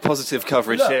 optimistic, positive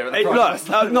coverage here.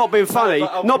 Not being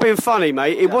funny,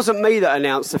 mate. It wasn't me that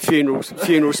announced the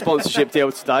funeral sponsorship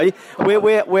deal today.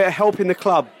 We're helping the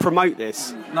club promote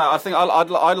this. No, I think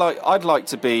I'd like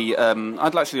to be.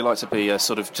 I'd actually like to be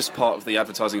sort of just part of the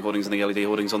advertising hoardings and the LED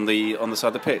hoardings on the side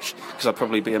of the pitch, because I'd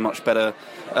probably be a much better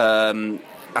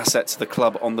asset to the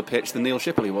club on the pitch than Neil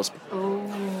Shipley was.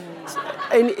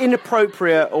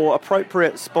 Inappropriate or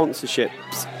appropriate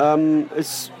sponsorships.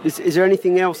 Is there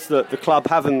anything else that the club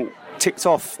haven't ticked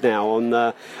off now on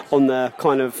the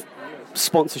kind of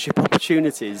sponsorship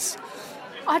opportunities?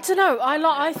 I don't know.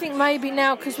 I think maybe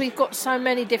now, because we've got so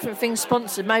many different things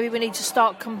sponsored, maybe we need to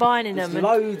start combining them. There's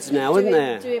loads now, isn't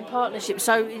there? Doing partnerships.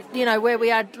 So where we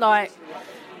had like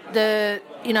the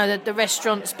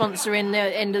restaurant sponsoring the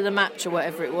end of the match or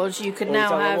whatever it was, you could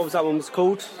have. What was that one was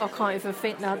called? I can't even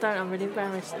think now. I'm really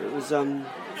embarrassed. It was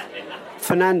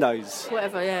Fernando's.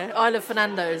 Whatever, yeah, Isle of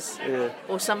Fernando's,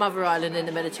 or some other island in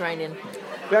the Mediterranean.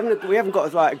 We haven't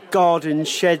got like a garden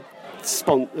shed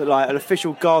like an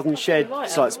official garden shed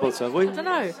site sponsor, have we? I don't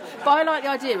know, but I like the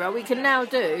idea. Right, we can now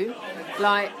do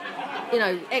like.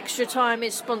 Extra Time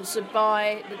is sponsored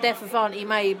by the death of Auntie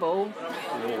Mabel.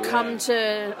 Come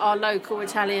to our local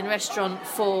Italian restaurant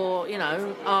for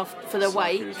for the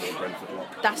wake.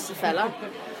 That's the fella,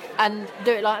 and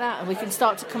do it like that, and we can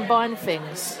start to combine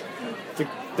things.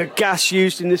 The gas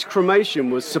used in this cremation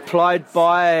was supplied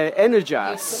by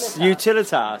Energas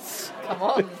Utilitas.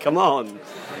 Come on.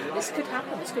 This could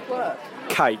happen. This could work.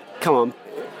 Kate, come on,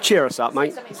 cheer us up,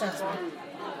 mate.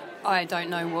 I don't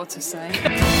know what to say.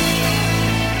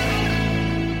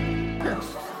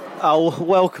 Oh,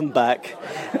 welcome back.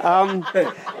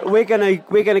 We're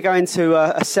gonna go into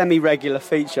a semi-regular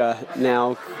feature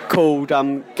now called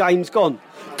Game's Gone.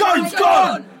 Game's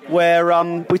Gone! Where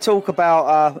we talk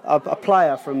about a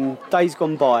player from days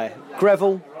gone by.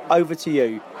 Greville, over to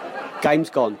you. Game's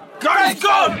Gone. Game's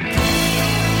Gone!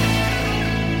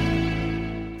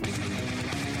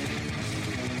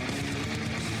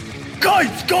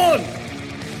 Game's gone!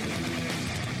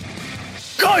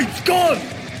 Game's gone!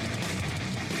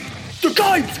 The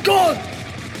game's gone!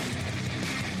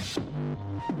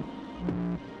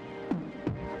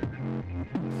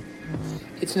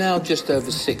 It's now just over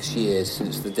 6 years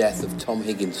since the death of Tom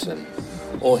Higginson,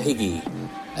 or Higgy,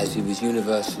 as he was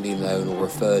universally known or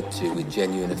referred to with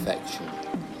genuine affection.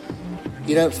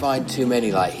 You don't find too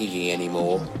many like Higgy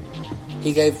anymore.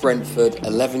 He gave Brentford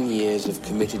 11 years of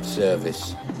committed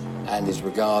service and is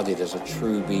regarded as a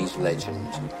true Bees legend.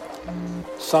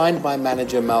 Signed by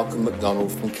manager Malcolm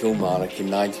MacDonald from Kilmarnock in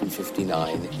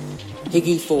 1959,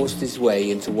 Higgy forced his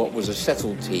way into what was a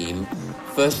settled team,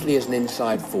 firstly as an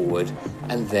inside forward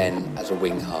and then as a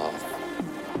wing half.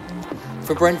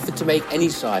 For Brentford to make any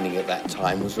signing at that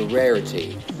time was a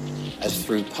rarity, as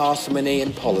through parsimony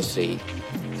and policy,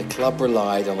 the club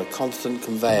relied on a constant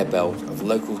conveyor belt of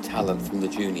local talent from the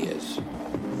juniors.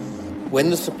 When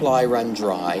the supply ran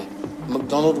dry,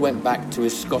 MacDonald went back to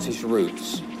his Scottish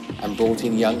roots and brought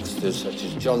in youngsters such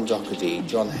as John Doherty,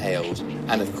 John Hales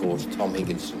and of course Tom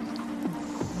Higginson.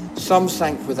 Some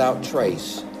sank without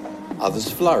trace,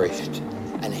 others flourished,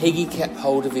 and Higgy kept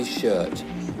hold of his shirt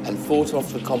and fought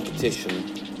off the competition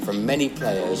from many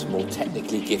players more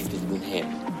technically gifted than him.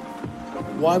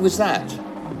 Why was that?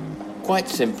 Quite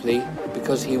simply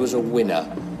because he was a winner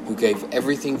who gave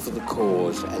everything for the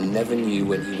cause and never knew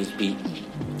when he was beaten.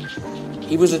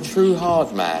 He was a true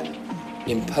hard man,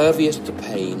 impervious to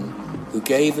pain, who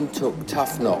gave and took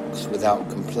tough knocks without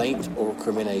complaint or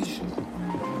recrimination.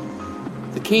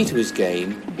 The key to his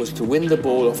game was to win the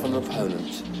ball off an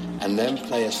opponent and then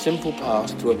play a simple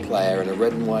pass to a player in a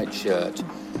red and white shirt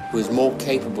who was more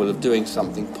capable of doing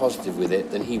something positive with it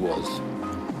than he was.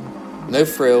 No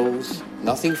frills,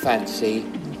 nothing fancy,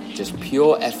 just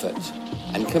pure effort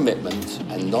and commitment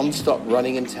and non-stop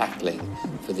running and tackling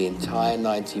for the entire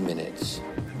 90 minutes.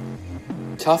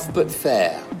 Tough but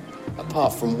fair,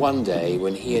 apart from one day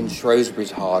when he and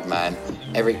Shrewsbury's hard man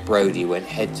Eric Brodie went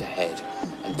head to head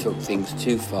and took things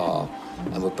too far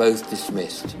and were both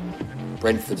dismissed,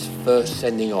 Brentford's first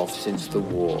sending off since the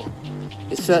war.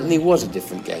 It certainly was a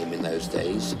different game in those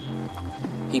days.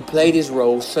 He played his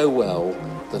role so well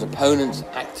that opponents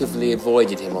actively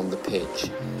avoided him on the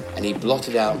pitch, and he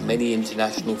blotted out many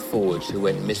international forwards who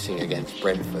went missing against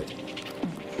Brentford.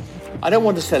 I don't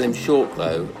want to sell him short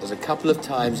though, as a couple of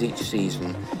times each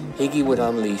season Higgy would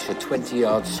unleash a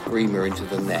 20-yard screamer into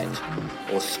the net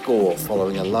or score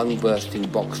following a lung-bursting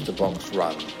box-to-box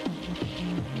run.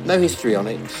 No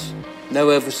histrionics,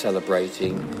 no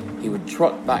over-celebrating. He would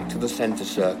trot back to the centre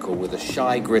circle with a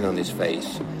shy grin on his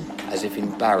face, as if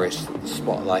embarrassed that the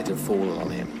spotlight had fallen on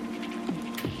him.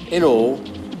 In all,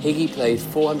 Higgy played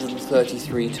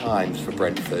 433 times for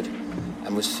Brentford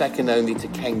and was second only to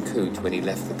Ken Coote when he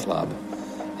left the club,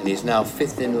 and he is now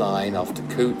fifth in line after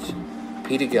Coote,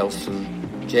 Peter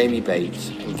Gelson, Jamie Bates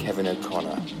and Kevin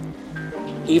O'Connor.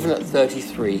 Even at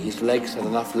 33, his legs had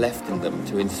enough left in them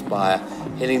to inspire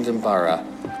Hillingdon Borough,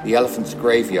 the Elephant's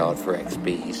graveyard for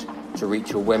ex-Bees, to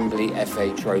reach a Wembley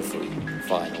FA Trophy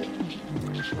final.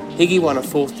 Higgy won a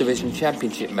 4th Division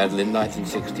Championship medal in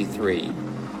 1963,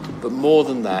 but more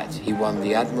than that, he won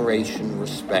the admiration,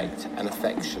 respect and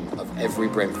affection of every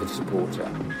Brentford supporter.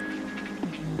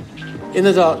 In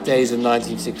the dark days of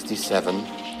 1967,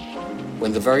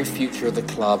 when the very future of the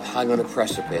club hung on a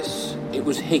precipice, it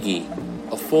was Higgy,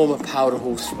 a former Powder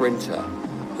Hall sprinter,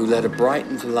 who led a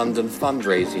Brighton to London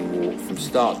fundraising walk from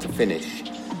start to finish,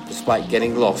 despite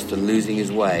getting lost and losing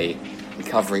his way and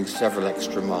covering several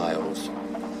extra miles.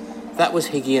 That was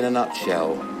Higgy in a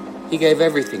nutshell. He gave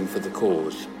everything for the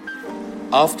cause.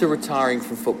 After retiring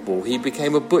from football, he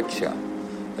became a butcher,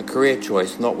 a career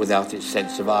choice not without its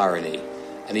sense of irony,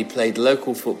 and he played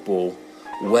local football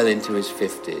well into his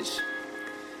 50s.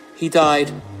 He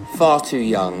died far too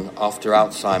young after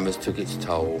Alzheimer's took its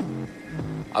toll.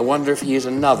 I wonder if he is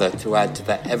another to add to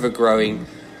that ever-growing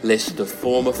list of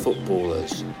former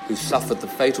footballers who suffered the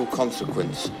fatal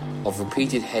consequence of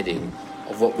repeated heading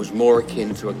of what was more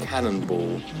akin to a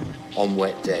cannonball on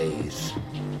wet days.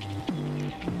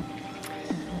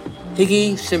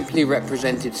 Higgy simply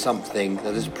represented something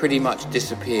that has pretty much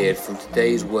disappeared from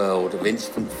today's world of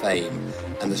instant fame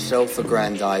and the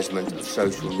self-aggrandizement of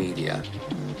social media.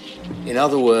 In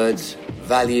other words,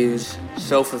 values,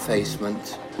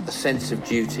 self-effacement, a sense of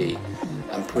duty,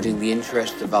 and putting the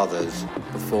interest of others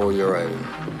before your own.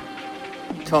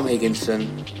 Tom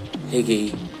Higginson,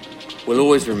 Higgy, will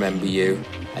always remember you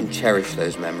and cherish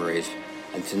those memories,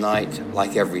 and tonight,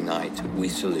 like every night, we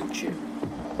salute you.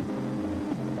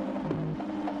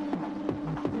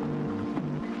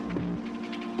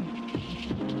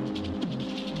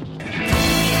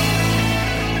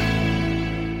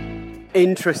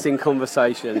 Interesting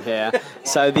conversation here.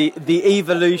 So the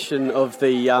evolution of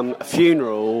the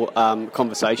funeral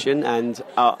conversation and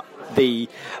the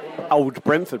old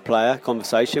Brentford player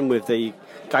conversation with the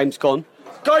game's gone.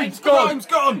 Game's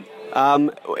gone.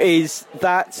 Is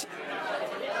that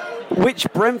which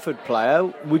Brentford player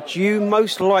would you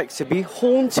most like to be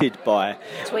haunted by?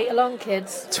 Tweet along,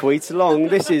 kids. Tweet along.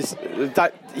 This is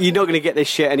that you're not going to get this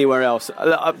shit anywhere else.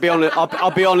 I'll be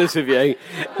honest with you.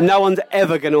 No one's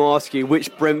ever going to ask you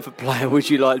which Brentford player would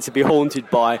you like to be haunted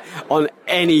by on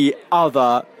any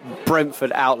other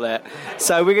Brentford outlet.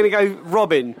 So we're going to go,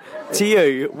 Robin, to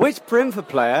you. Which Brentford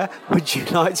player would you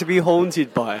like to be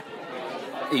haunted by?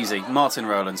 Easy. Martin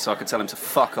Rowland, so I could tell him to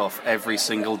fuck off every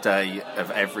single day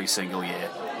of every single year,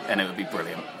 and it would be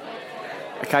brilliant.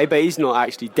 Okay, but he's not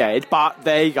actually dead. But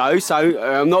there you go. So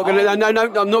I'm not going to. No, I'm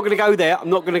not going to go there. I'm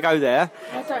not going to go there.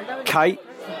 I don't know. Kate,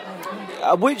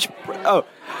 I'm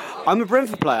a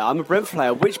Brentford player.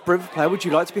 Which Brentford player would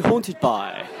you like to be haunted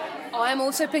by? I am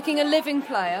also picking a living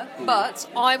player, but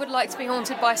I would like to be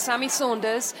haunted by Sammy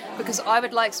Saunders because I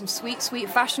would like some sweet, sweet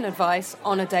fashion advice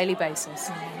on a daily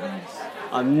basis.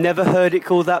 I've never heard it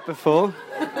called that before.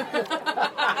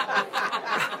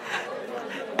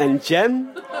 And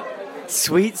Jem,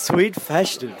 sweet, sweet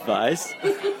fashion advice.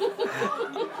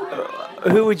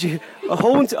 Who would you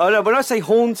haunted? Oh, no, when I say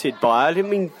haunted by, I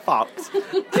didn't mean fucked.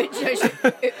 Who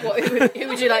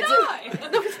would you like to?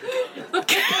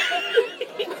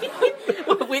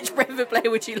 Which Brentford player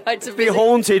would you like to be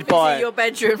haunted by? Your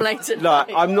bedroom later. No,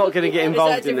 I'm not going to get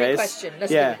involved in this. Question?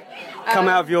 Come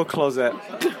out of your closet.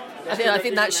 I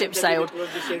think that ship sailed.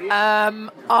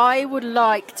 I would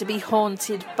like to be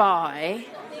haunted by.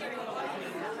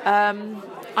 I'm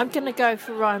going to go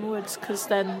for Ryan Woods because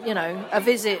then, a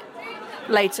visit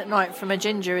late at night from a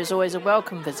ginger is always a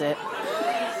welcome visit.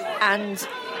 And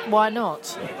why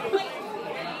not?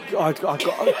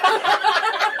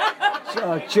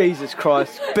 Oh, Jesus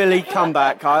Christ. Billy, come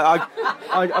back.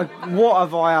 What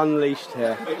have I unleashed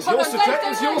here? It's your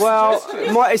suggestion. Well,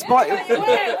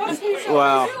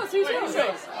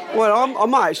 I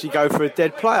might actually go for a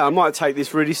dead player. I might take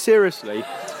this really seriously.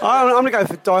 I'm going to go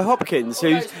for Di Hopkins,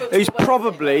 who's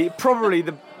probably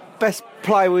the best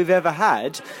player we've ever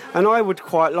had, and I would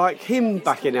quite like him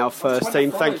back in our first team.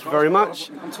 Thank you very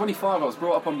much. I'm 25. I was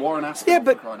brought up on Warren Aston. Yeah,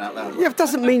 but crying out loud. Yeah, it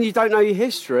doesn't mean you don't know your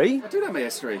history. I do know my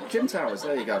history. Jim Towers.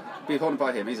 There you go. Be haunted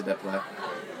by him. He's a dead player.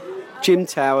 Jim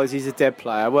Towers, he's a dead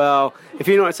player. Well, if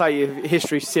you don't take your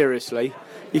history seriously,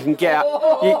 you can get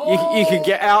out. You can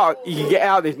get out. You can get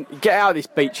out of this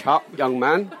beach hut, young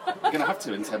man. You're going to have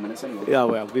to in 10 minutes anyway. Yeah,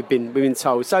 well, we've been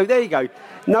told. So there you go.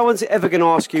 No one's ever going to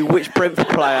ask you which Brentford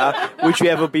player would you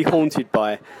ever be haunted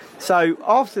by. So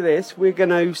after this, we're going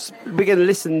to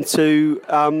listen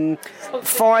to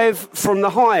 5 from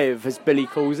the Hive, as Billy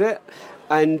calls it,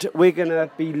 and we're going to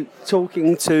be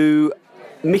talking to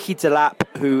Mickey Delap,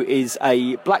 who is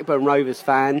a Blackburn Rovers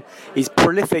fan. He's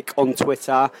prolific on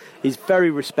Twitter. He's very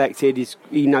respected.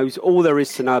 He knows all there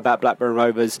is to know about Blackburn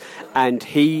Rovers, and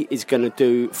he is going to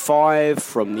do 5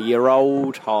 from the year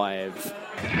old Hive.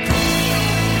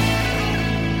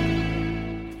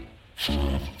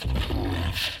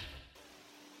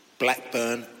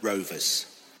 Blackburn Rovers.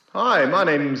 Hi, my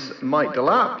name's Mike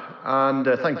Delap, and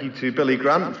thank you to Billy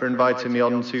Grant for inviting me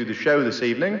on to the show this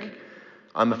evening.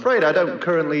 I'm afraid I don't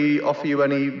currently offer you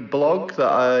any blog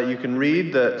that you can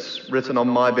read that's written on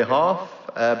my behalf,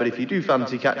 but if you do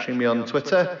fancy catching me on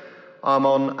Twitter, I'm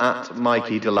on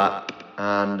 @MikeyDelap,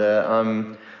 and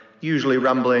I'm usually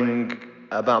rambling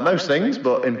about most things,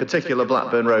 but in particular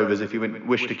Blackburn Rovers, if you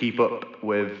wish to keep up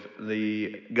with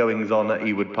the goings-on at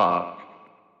Ewood Park.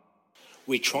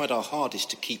 We tried our hardest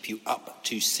to keep you up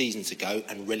 2 seasons ago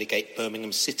and relegate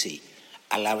Birmingham City,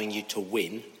 allowing you to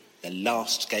win the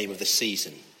last game of the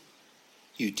season.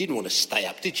 You didn't want to stay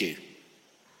up, did you?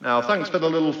 Now, thanks for the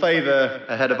little favour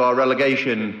ahead of our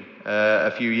relegation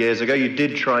a few years ago. You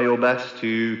did try your best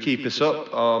to keep us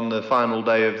up on the final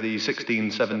day of the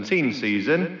 16-17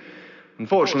 season.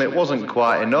 Unfortunately, it wasn't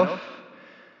quite enough.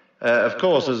 Of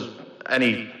course, as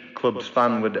any club's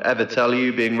fan would ever tell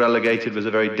you, being relegated was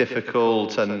a very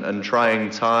difficult and trying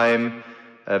time.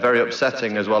 Very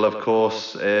upsetting as well, of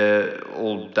course,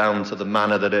 all down to the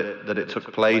manner that it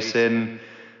took place in.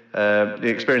 He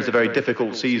experienced a very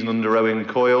difficult season under Owen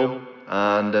Coyle,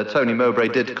 and Tony Mowbray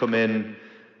did come in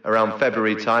around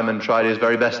February time and tried his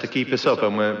very best to keep us up,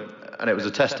 and it was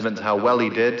a testament to how well he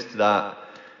did that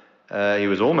he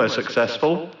was almost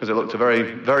successful, because it looked very,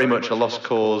 very much a lost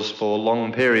cause for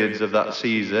long periods of that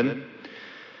season.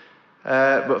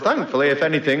 But thankfully, if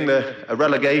anything, a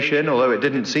relegation, although it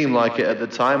didn't seem like it at the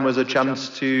time, was a chance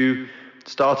to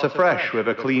start afresh with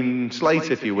a clean slate,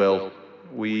 if you will.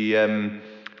 We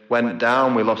went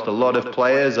down, we lost a lot of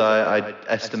players. I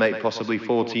estimate possibly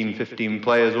 14, 15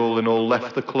 players all in all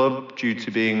left the club due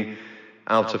to being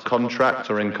out of contract,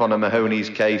 or in Conor Mahoney's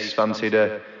case, fancied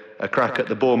a crack at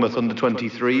the Bournemouth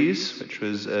under-23s, which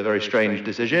was a very strange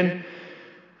decision.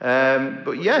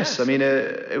 But yes, I mean,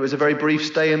 it was a very brief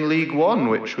stay in League One,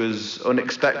 which was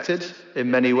unexpected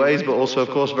in many ways, but also, of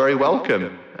course, very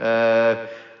welcome.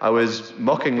 I was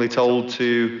mockingly told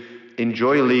to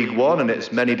enjoy League One and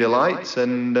its many delights,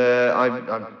 and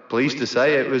I'm pleased to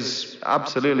say it was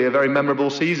absolutely a very memorable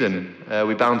season.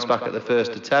 We bounced back at the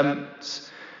first attempt.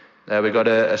 We got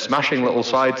a smashing little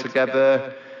side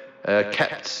together,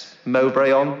 kept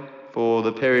Mowbray on for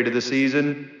the period of the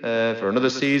season, for another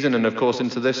season, and of course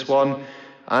into this one,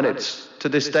 and it's to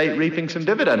this date reaping some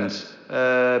dividends.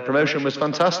 Promotion was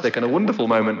fantastic and a wonderful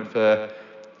moment for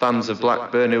fans of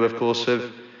Blackburn, who of course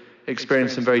have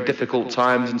experienced some very difficult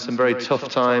times and some very tough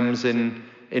times in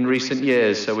recent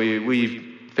years. So we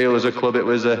feel as a club it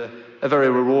was a very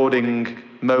rewarding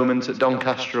moment at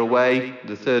Doncaster away,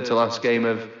 the third to last game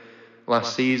of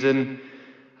last season.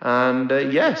 And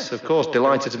yes, of course,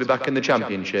 delighted to be back in the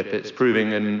Championship. It's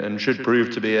proving and should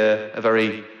prove to be a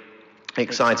very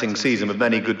exciting season with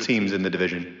many good teams in the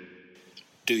division.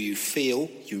 Do you feel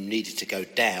you needed to go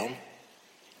down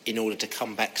in order to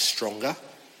come back stronger?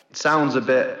 It sounds a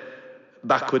bit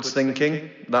backwards thinking,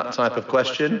 that type of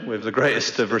question, with the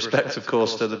greatest of respect, of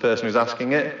course, to the person who's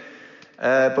asking it.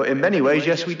 But in many ways,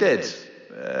 yes, we did.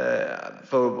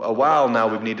 For a while now,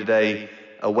 we've needed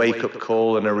a wake-up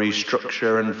call and a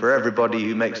restructure, and for everybody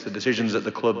who makes the decisions at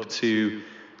the club to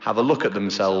have a look at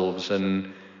themselves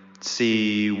and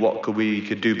see what we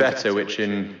could do better, which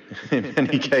in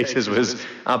many cases was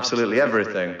absolutely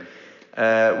everything.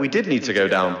 We did need to go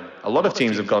down. A lot of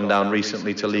teams have gone down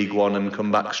recently to League One and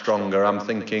come back stronger. I'm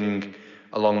thinking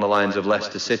along the lines of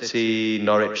Leicester City,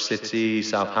 Norwich City,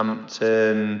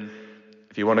 Southampton.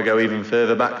 If you want to go even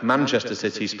further back, Manchester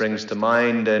City springs to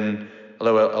mind, and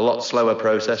although a lot slower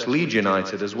process, Leeds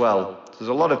United as well. There's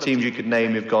a lot of teams you could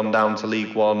name who've gone down to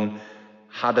League One,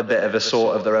 had a bit of a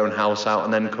sort of their own house out,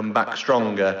 and then come back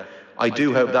stronger. I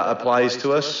do hope that applies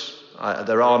to us.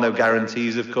 There are no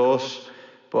guarantees, of course,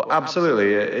 but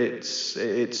absolutely, it's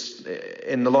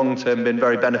in the long term been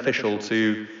very beneficial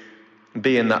to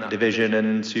be in that division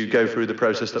and to go through the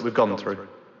process that we've gone through.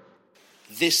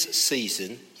 This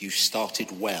season, you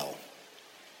started well.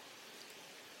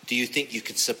 Do you think you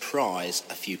could surprise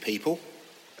a few people?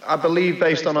 I believe,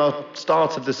 based on our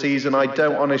start of the season, I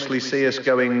don't honestly see us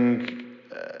going,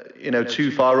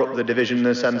 too far up the division, in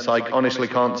the sense I honestly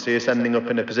can't see us ending up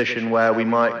in a position where we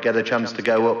might get a chance to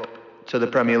go up to the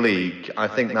Premier League. I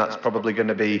think that's probably going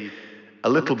to be a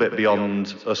little bit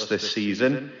beyond us this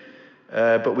season.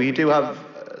 But we do have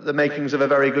the makings of a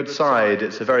very good side.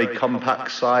 It's a very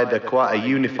compact side. They're quite a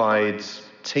unified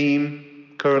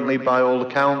team currently, by all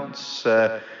accounts.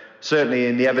 Certainly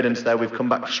in the evidence there, we've come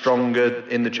back stronger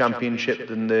in the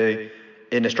Championship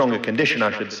in a stronger condition,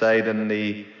 I should say, than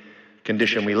the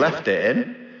condition we left it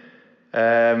in.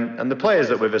 And the players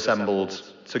that we've assembled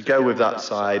to go with that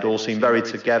side all seem very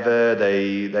together.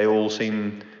 They all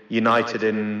seem united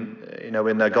in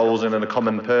their goals and in a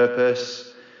common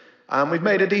purpose. And we've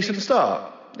made a decent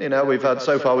start.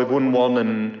 We've won 1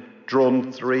 and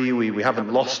drawn 3. We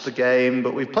haven't lost a game,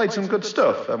 but we've played some good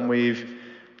stuff, and we're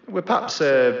perhaps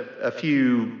a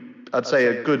few, I'd say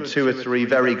a good 2 or 3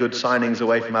 very good signings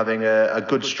away from having a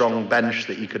good strong bench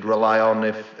that you could rely on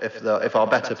if our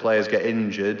better players get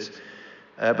injured.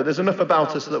 But there's enough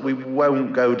about us that we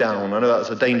won't go down. I know that's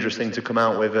a dangerous thing to come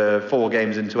out with 4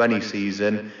 games into any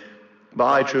season, but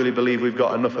I truly believe we've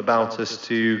got enough about us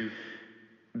to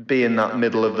be in that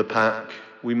middle of the pack.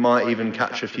 We might even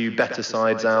catch a few better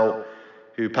sides out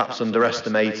who perhaps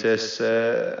underestimate us.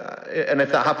 And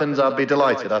if that happens, I'd be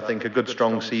delighted. I think a good,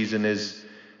 strong season is,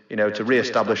 to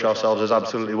re-establish ourselves as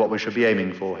absolutely what we should be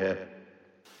aiming for here.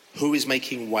 Who is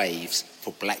making waves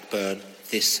for Blackburn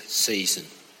this season?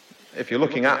 If you're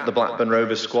looking at the Blackburn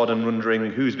Rovers squad and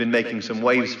wondering who's been making some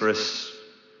waves for us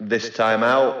this time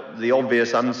out, the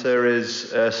obvious answer is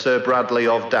Sir Bradley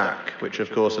of Dack, which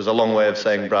of course is a long way of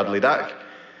saying Bradley Dack.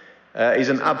 He's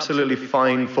an absolutely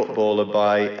fine footballer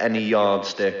by any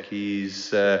yardstick.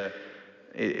 He's not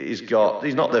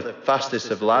the fastest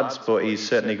of lads, but he's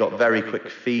certainly got very quick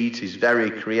feet. He's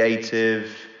very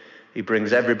creative. He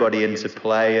brings everybody into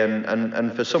play,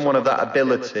 and for someone of that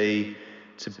ability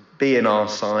to be in our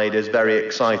side is very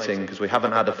exciting, because we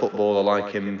haven't had a footballer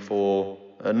like him for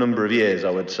a number of years,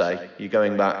 I would say. You're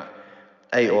going back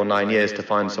 8 or 9 years to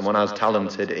find someone as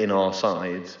talented in our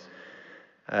side.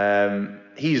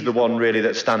 He's the one really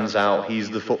that stands out. He's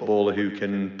the footballer who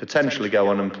can potentially go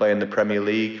on and play in the Premier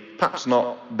League, perhaps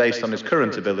not based on his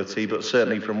current ability, but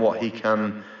certainly from what he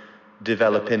can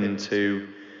develop into.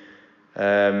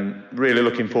 Really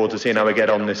looking forward to seeing how we get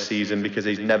on this season, because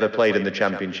he's never played in the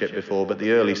Championship before, but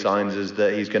the early signs is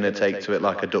that he's going to take to it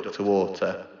like a duck to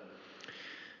water.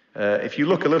 If you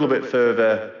look a little bit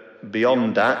further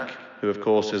beyond Dak, who of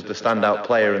course is the standout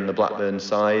player in the Blackburn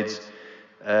sides,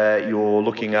 you're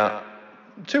looking at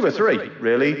two or three,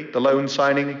 really. The loan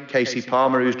signing, Casey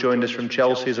Palmer, who's joined us from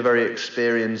Chelsea, is a very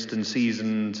experienced and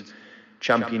seasoned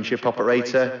Championship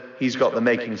operator. He's got the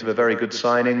makings of a very good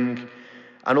signing.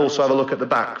 And also have a look at the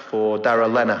back for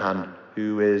Darragh Lenihan,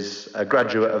 who is a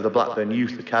graduate of the Blackburn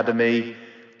Youth Academy.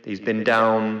 He's been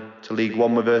down to League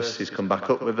One with us, he's come back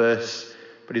up with us,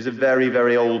 but he's a very,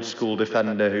 very old school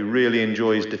defender who really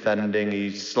enjoys defending.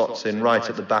 He slots in right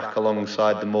at the back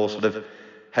alongside the more sort of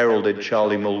heralded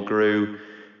Charlie Mulgrew.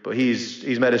 But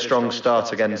he's made a strong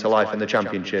start again to life in the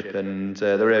Championship, and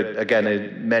there are,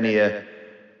 again, many a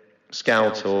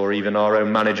scout or even our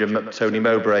own manager, Tony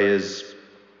Mowbray, has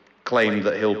claimed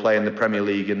that he'll play in the Premier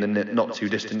League in the not too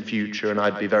distant future, and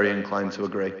I'd be very inclined to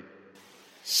agree.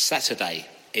 Saturday,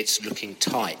 it's looking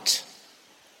tight.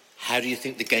 How do you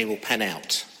think the game will pan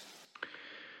out?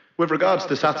 With regards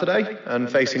to Saturday and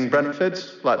facing Brentford,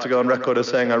 I'd like to go on record as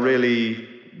saying I really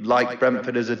like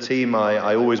Brentford as a team.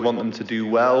 I always want them to do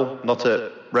well, not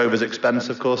at Rovers' expense,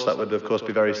 of course. That would, of course,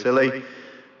 be very silly.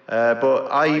 But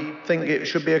I think it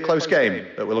should be a close game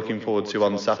that we're looking forward to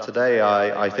on Saturday.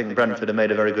 I think Brentford have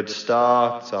made a very good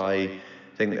start. I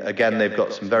think, again, they've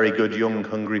got some very good, young,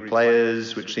 hungry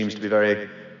players, which seems to be a very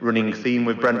running theme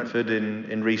with Brentford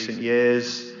in recent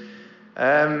years.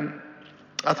 I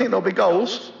think there'll be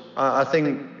goals.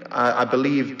 I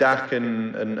believe Dak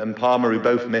and Palmer, who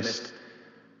both missed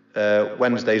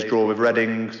Wednesday's draw with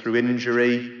Reading through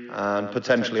injury, and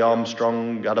potentially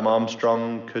Adam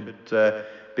Armstrong could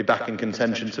be back in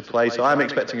contention to play. So I'm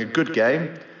expecting a good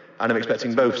game, and I'm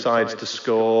expecting both sides to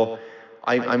score.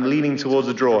 I'm leaning towards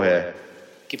a draw here.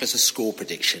 Give us a score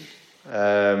prediction.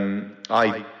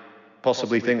 I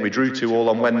possibly think we drew 2-2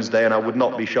 on Wednesday, and I would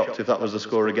not be shocked if that was the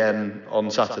score again on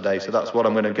Saturday. So that's what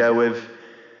I'm going to go with.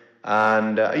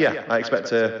 And I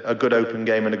expect a good open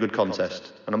game and a good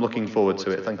contest, and I'm looking forward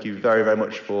to it. Thank you very, very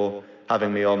much for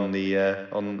having me on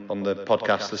the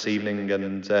podcast this evening,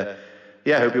 and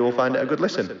I hope you all find it a good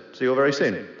listen. See you all very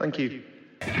soon. Thank you.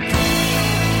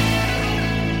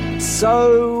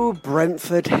 So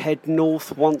Brentford head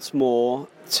north once more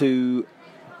to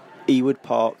Ewood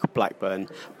Park, Blackburn.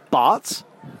 But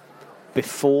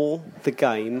before the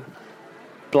game,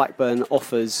 Blackburn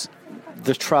offers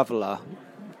the traveller,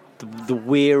 the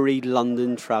weary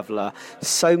London traveller,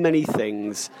 so many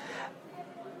things.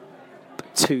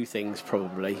 Two things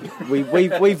probably.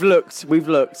 We've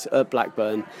looked at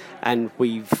Blackburn, and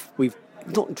we've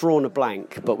not drawn a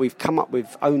blank, but we've come up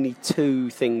with only two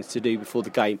things to do before the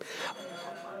game.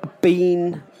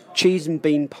 Cheese and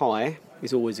bean pie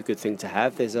is always a good thing to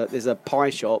have. There's a pie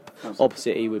shop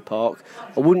opposite Ewood Park.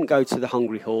 I wouldn't go to the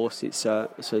Hungry Horse. It's a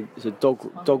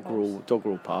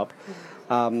doggerel pub.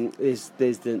 There's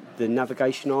the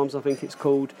Navigation Arms, I think it's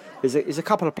called. There's a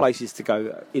couple of places to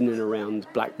go in and around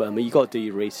Blackburn, but you've got to do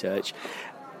your research.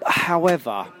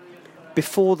 However,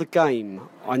 before the game,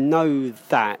 I know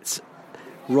that,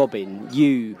 Robin,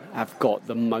 you have got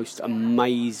the most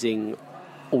amazing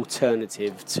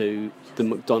alternative to the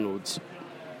McDonald's.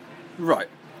 Right.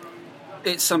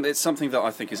 It's something that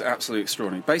I think is absolutely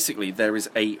extraordinary. Basically, there is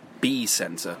a bee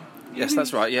centre. Yes,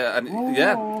 that's right. Yeah,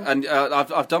 and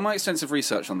I've done my extensive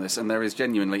research on this, and there is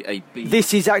genuinely a bee.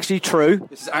 This is actually true.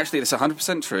 This is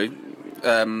 100% true,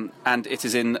 and it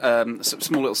is in a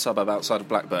small little suburb outside of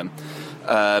Blackburn.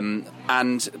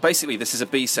 And basically, this is a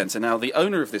bee centre. Now, the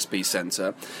owner of this bee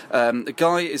centre, the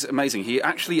guy is amazing. He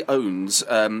actually owns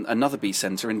another bee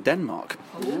centre in Denmark.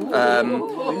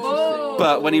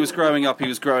 But when he was growing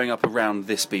up around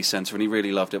this bee centre, and he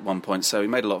really loved it at one point, so he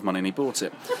made a lot of money and he bought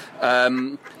it.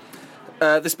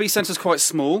 This bee centre is quite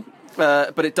small,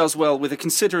 but it does well with a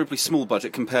considerably small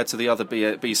budget compared to the other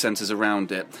bee centres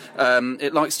around it.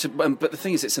 It likes to, but the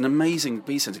thing is, it's an amazing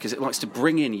bee centre because it likes to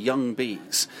bring in young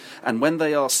bees, and when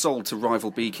they are sold to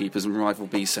rival beekeepers and rival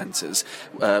bee centres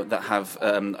that have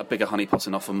a bigger honey pot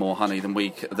and offer more honey than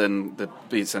the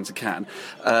bee centre can,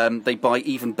 they buy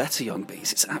even better young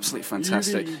bees. It's absolutely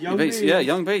fantastic. Young bees. Yeah,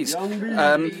 young bees.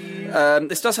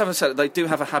 This does have they do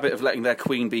have a habit of letting their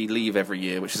queen bee leave every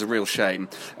year, which is a real shame.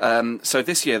 So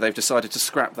this year they've decided to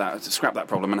scrap that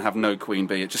problem and have no queen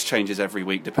bee. It just changes every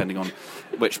week depending on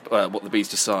what the bees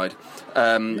decide.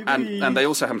 And they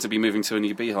also happen to be moving to a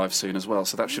new beehive soon as well,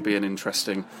 so that should be an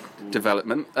interesting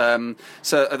development.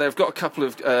 So they've got a couple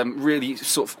of really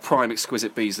sort of prime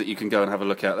exquisite bees that you can go and have a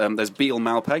look at. There's Beal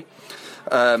Malpay,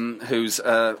 who's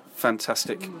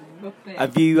fantastic.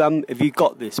 Have you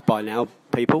got this by now,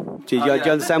 people? Do you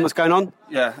understand what's going on?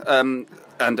 Yeah.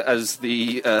 And as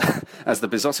the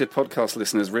Bizotted podcast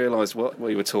listeners realised what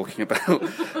we were talking about,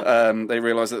 they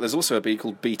realised that there's also a bee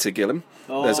called Beta Gillum.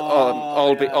 There's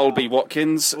Olby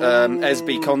Watkins,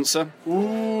 SB Conser.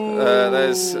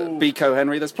 There's Beco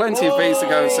Henry. There's plenty of bees to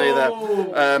go and see there.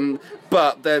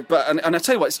 And I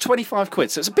tell you what, it's £25,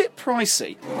 so it's a bit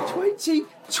pricey.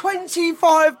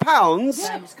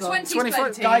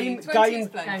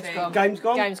 £25? Game's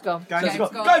gone.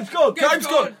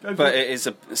 But it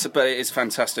is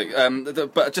fantastic.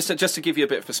 But just to give you a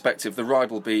bit of perspective, the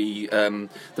Rival Bee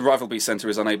Centre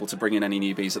is unable to bring in any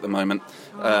new bees at the moment.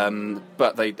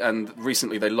 But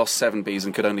recently they lost 7 bees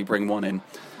and could only bring 1 in.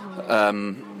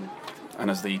 And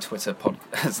as the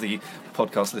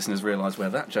podcast listeners realise where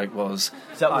that joke was,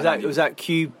 was that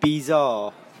Q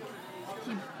Bizarre?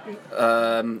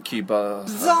 Q Bar.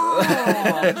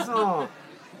 Bizarre.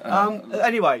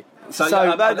 Anyway,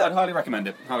 I'd highly recommend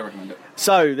it.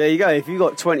 So there you go. If you've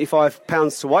got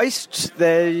 £25 to waste,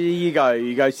 there you go.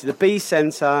 You go to the Bee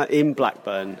Centre in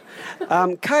Blackburn.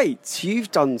 Kate,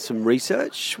 you've done some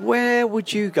research. Where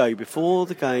would you go before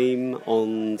the game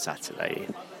on Saturday?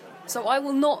 So I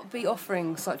will not be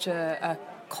offering such a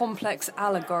complex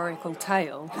allegorical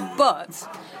tale, but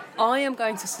I am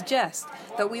going to suggest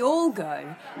that we all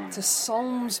go to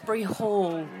Salisbury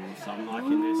Hall. I'm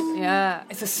liking this. Yeah,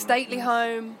 it's a stately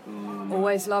home,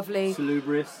 always lovely.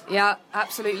 Salubrious. Yeah,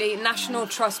 absolutely. National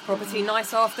Trust property,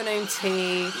 nice afternoon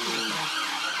tea.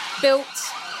 Built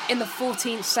in the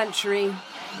 14th century.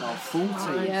 Oh,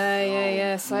 14.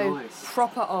 Yeah. So nice.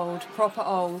 proper old.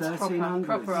 1300s.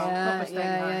 Proper old.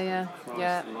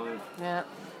 Yeah.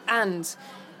 And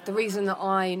the reason that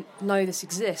I know this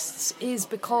exists is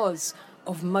because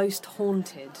of Most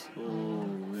Haunted.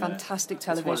 Fantastic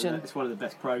television. It's one of the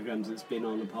best programmes that's been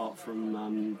on, apart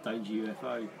from Danger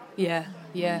UFO. Yeah.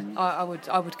 I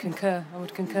would concur.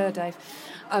 Dave.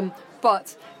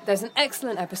 But there's an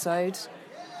excellent episode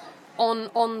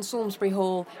on Salisbury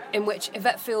Hall in which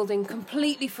Yvette Fielding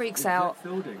completely freaks out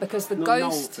because the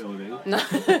ghost. No,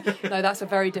 that's a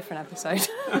very different episode.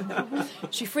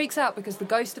 She freaks out because the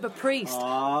ghost of a priest.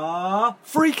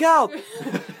 Freak out!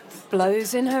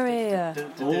 Blows in her ear.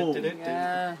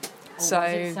 Yeah. So was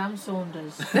it Sam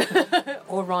Saunders?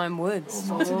 or Ryan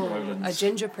Woods. A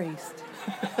ginger priest.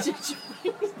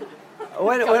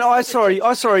 When I saw a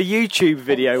YouTube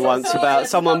video once about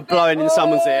someone blowing in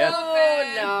someone's ear. Oh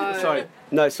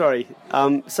no! Sorry.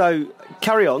 So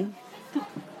carry on.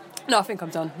 No, I think I'm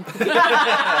done.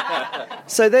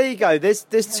 So there you go.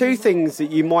 There's 2 things that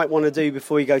you might want to do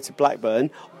before you go to Blackburn,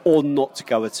 or not to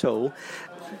go at all,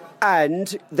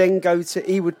 and then go to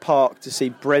Ewood Park to see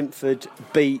Brentford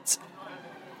beat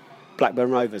Blackburn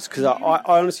Rovers. Because I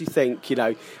honestly think,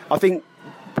 I think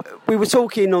we were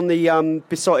talking on the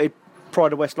Besotted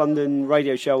Pride of West London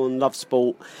radio show on Love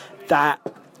Sport that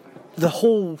the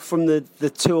haul from the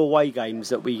 2 away games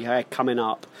that we had coming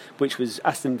up, which was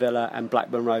Aston Villa and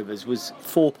Blackburn Rovers, was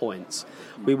 4 points.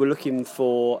 We were looking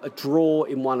for a draw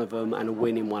in one of them and a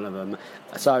win in one of them.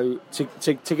 So to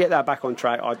get that back on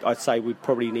track, I'd say we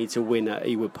probably need to win at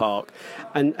Ewood Park.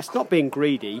 And it's not being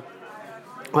greedy.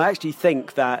 I actually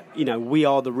think that, we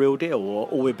are the real deal,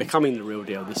 or we're becoming the real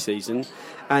deal this season.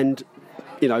 And,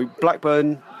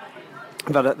 Blackburn,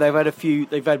 they've had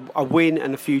a win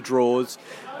and a few draws,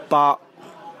 but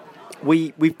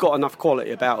we've got enough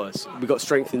quality about us. We've got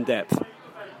strength in depth.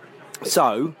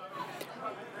 So,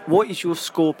 what is your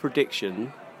score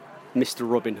prediction, Mr.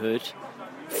 Robin Hood,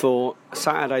 for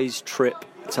Saturday's trip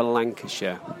to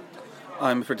Lancashire?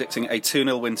 I'm predicting a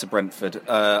 2-0 win to Brentford.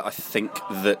 I think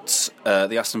that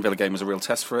the Aston Villa game was a real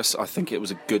test for us. I think it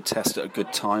was a good test at a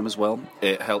good time as well.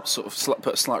 It helped sort of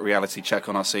put a slight reality check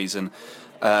on our season.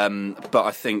 But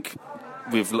I think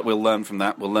we'll learn from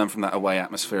that. We'll learn from that away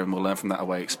atmosphere, and we'll learn from that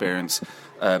away experience.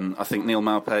 I think Neil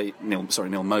Maupay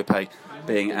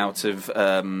being out of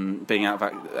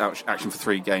action for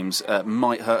 3 games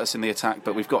might hurt us in the attack,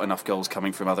 but we've got enough goals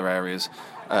coming from other areas.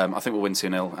 I think we'll win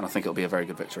 2-0, and I think it'll be a very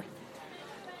good victory.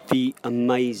 The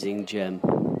amazing Gem,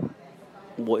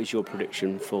 what is your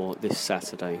prediction for this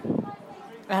Saturday?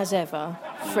 As ever,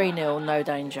 3-0, no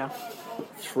danger.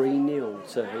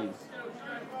 3-0 to who? Do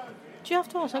you have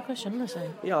to ask that question,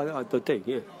 listen? Yeah, I do,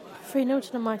 yeah. 3-0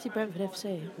 to the mighty Brentford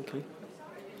FC. Okay.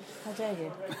 How dare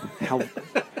you? How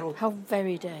How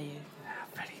very dare you?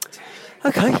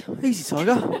 Okay, easy,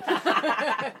 Tiger.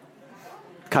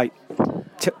 Kate,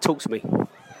 talk to me.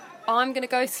 I'm going to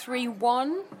go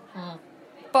 3-1,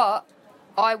 but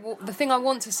the thing I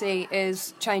want to see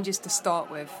is changes to start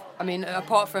with. I mean,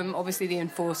 apart from obviously the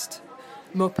enforced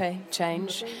Mope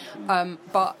change.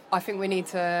 But I think we need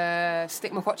to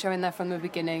stick Mokotjo in there from the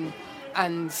beginning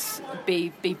and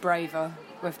be braver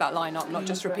with that lineup, not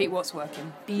just repeat what's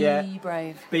working. Be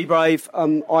brave. Be brave.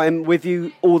 I'm with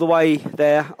you all the way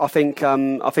there. I think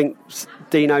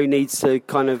Dino needs to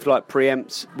kind of like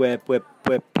preempt where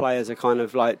players are kind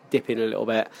of like dipping a little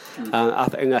bit. I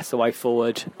think that's the way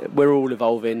forward. We're all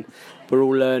evolving. We're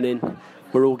all learning.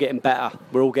 We're all getting better.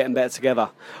 We're all getting better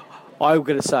together. I'm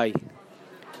going to say,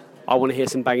 I want to hear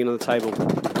some banging on the table.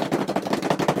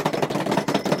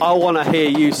 I want to hear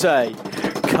you say,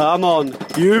 come on,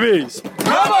 Ubies.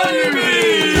 Come on,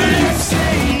 Ubies!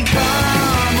 Say,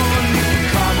 come on,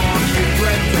 you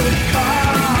Brentford.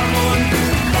 Come on,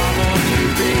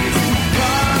 Ubies.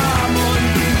 Come on,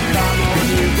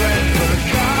 you Brentford.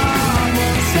 Come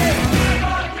on, say,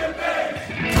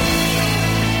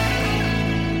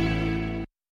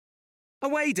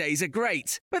 Away days are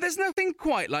great, but there's nothing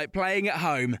quite like playing at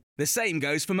home. The same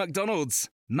goes for McDonald's.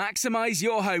 Maximise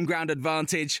your home ground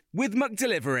advantage with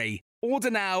McDelivery.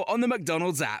 Order now on the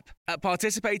McDonald's app. At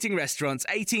participating restaurants,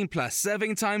 18 plus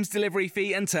serving times, delivery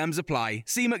fee and terms apply.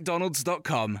 See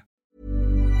mcdonalds.com.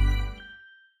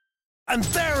 And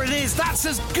there it is, that's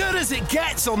as good as it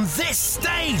gets on this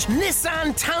stage.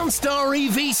 Nissan Townstar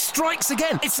EV strikes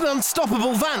again. It's an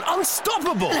unstoppable van,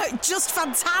 unstoppable. Look, just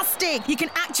fantastic. You can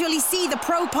actually see the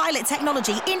Pro Pilot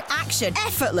technology in action.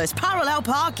 Effortless parallel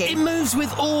parking. It moves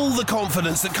with all the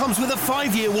confidence that comes with a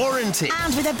 5-year warranty.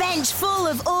 And with a bench full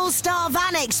of all-star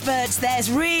van experts,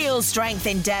 there's real strength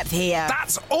in depth here.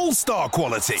 That's all-star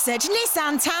quality. Search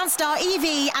Nissan Townstar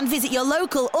EV and visit your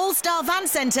local all-star van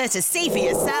centre to see for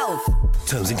yourself.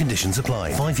 Terms and conditions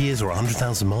apply. 5 years or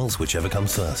 100,000 miles, whichever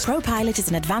comes first. ProPilot is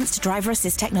an advanced driver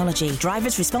assist technology.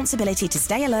 Driver's responsibility to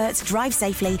stay alert, drive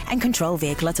safely, and control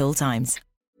vehicle at all times.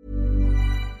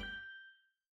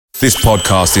 This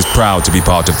podcast is proud to be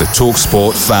part of the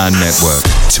TalkSport Fan Network.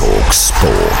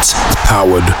 TalkSport.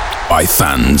 Powered by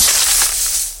fans.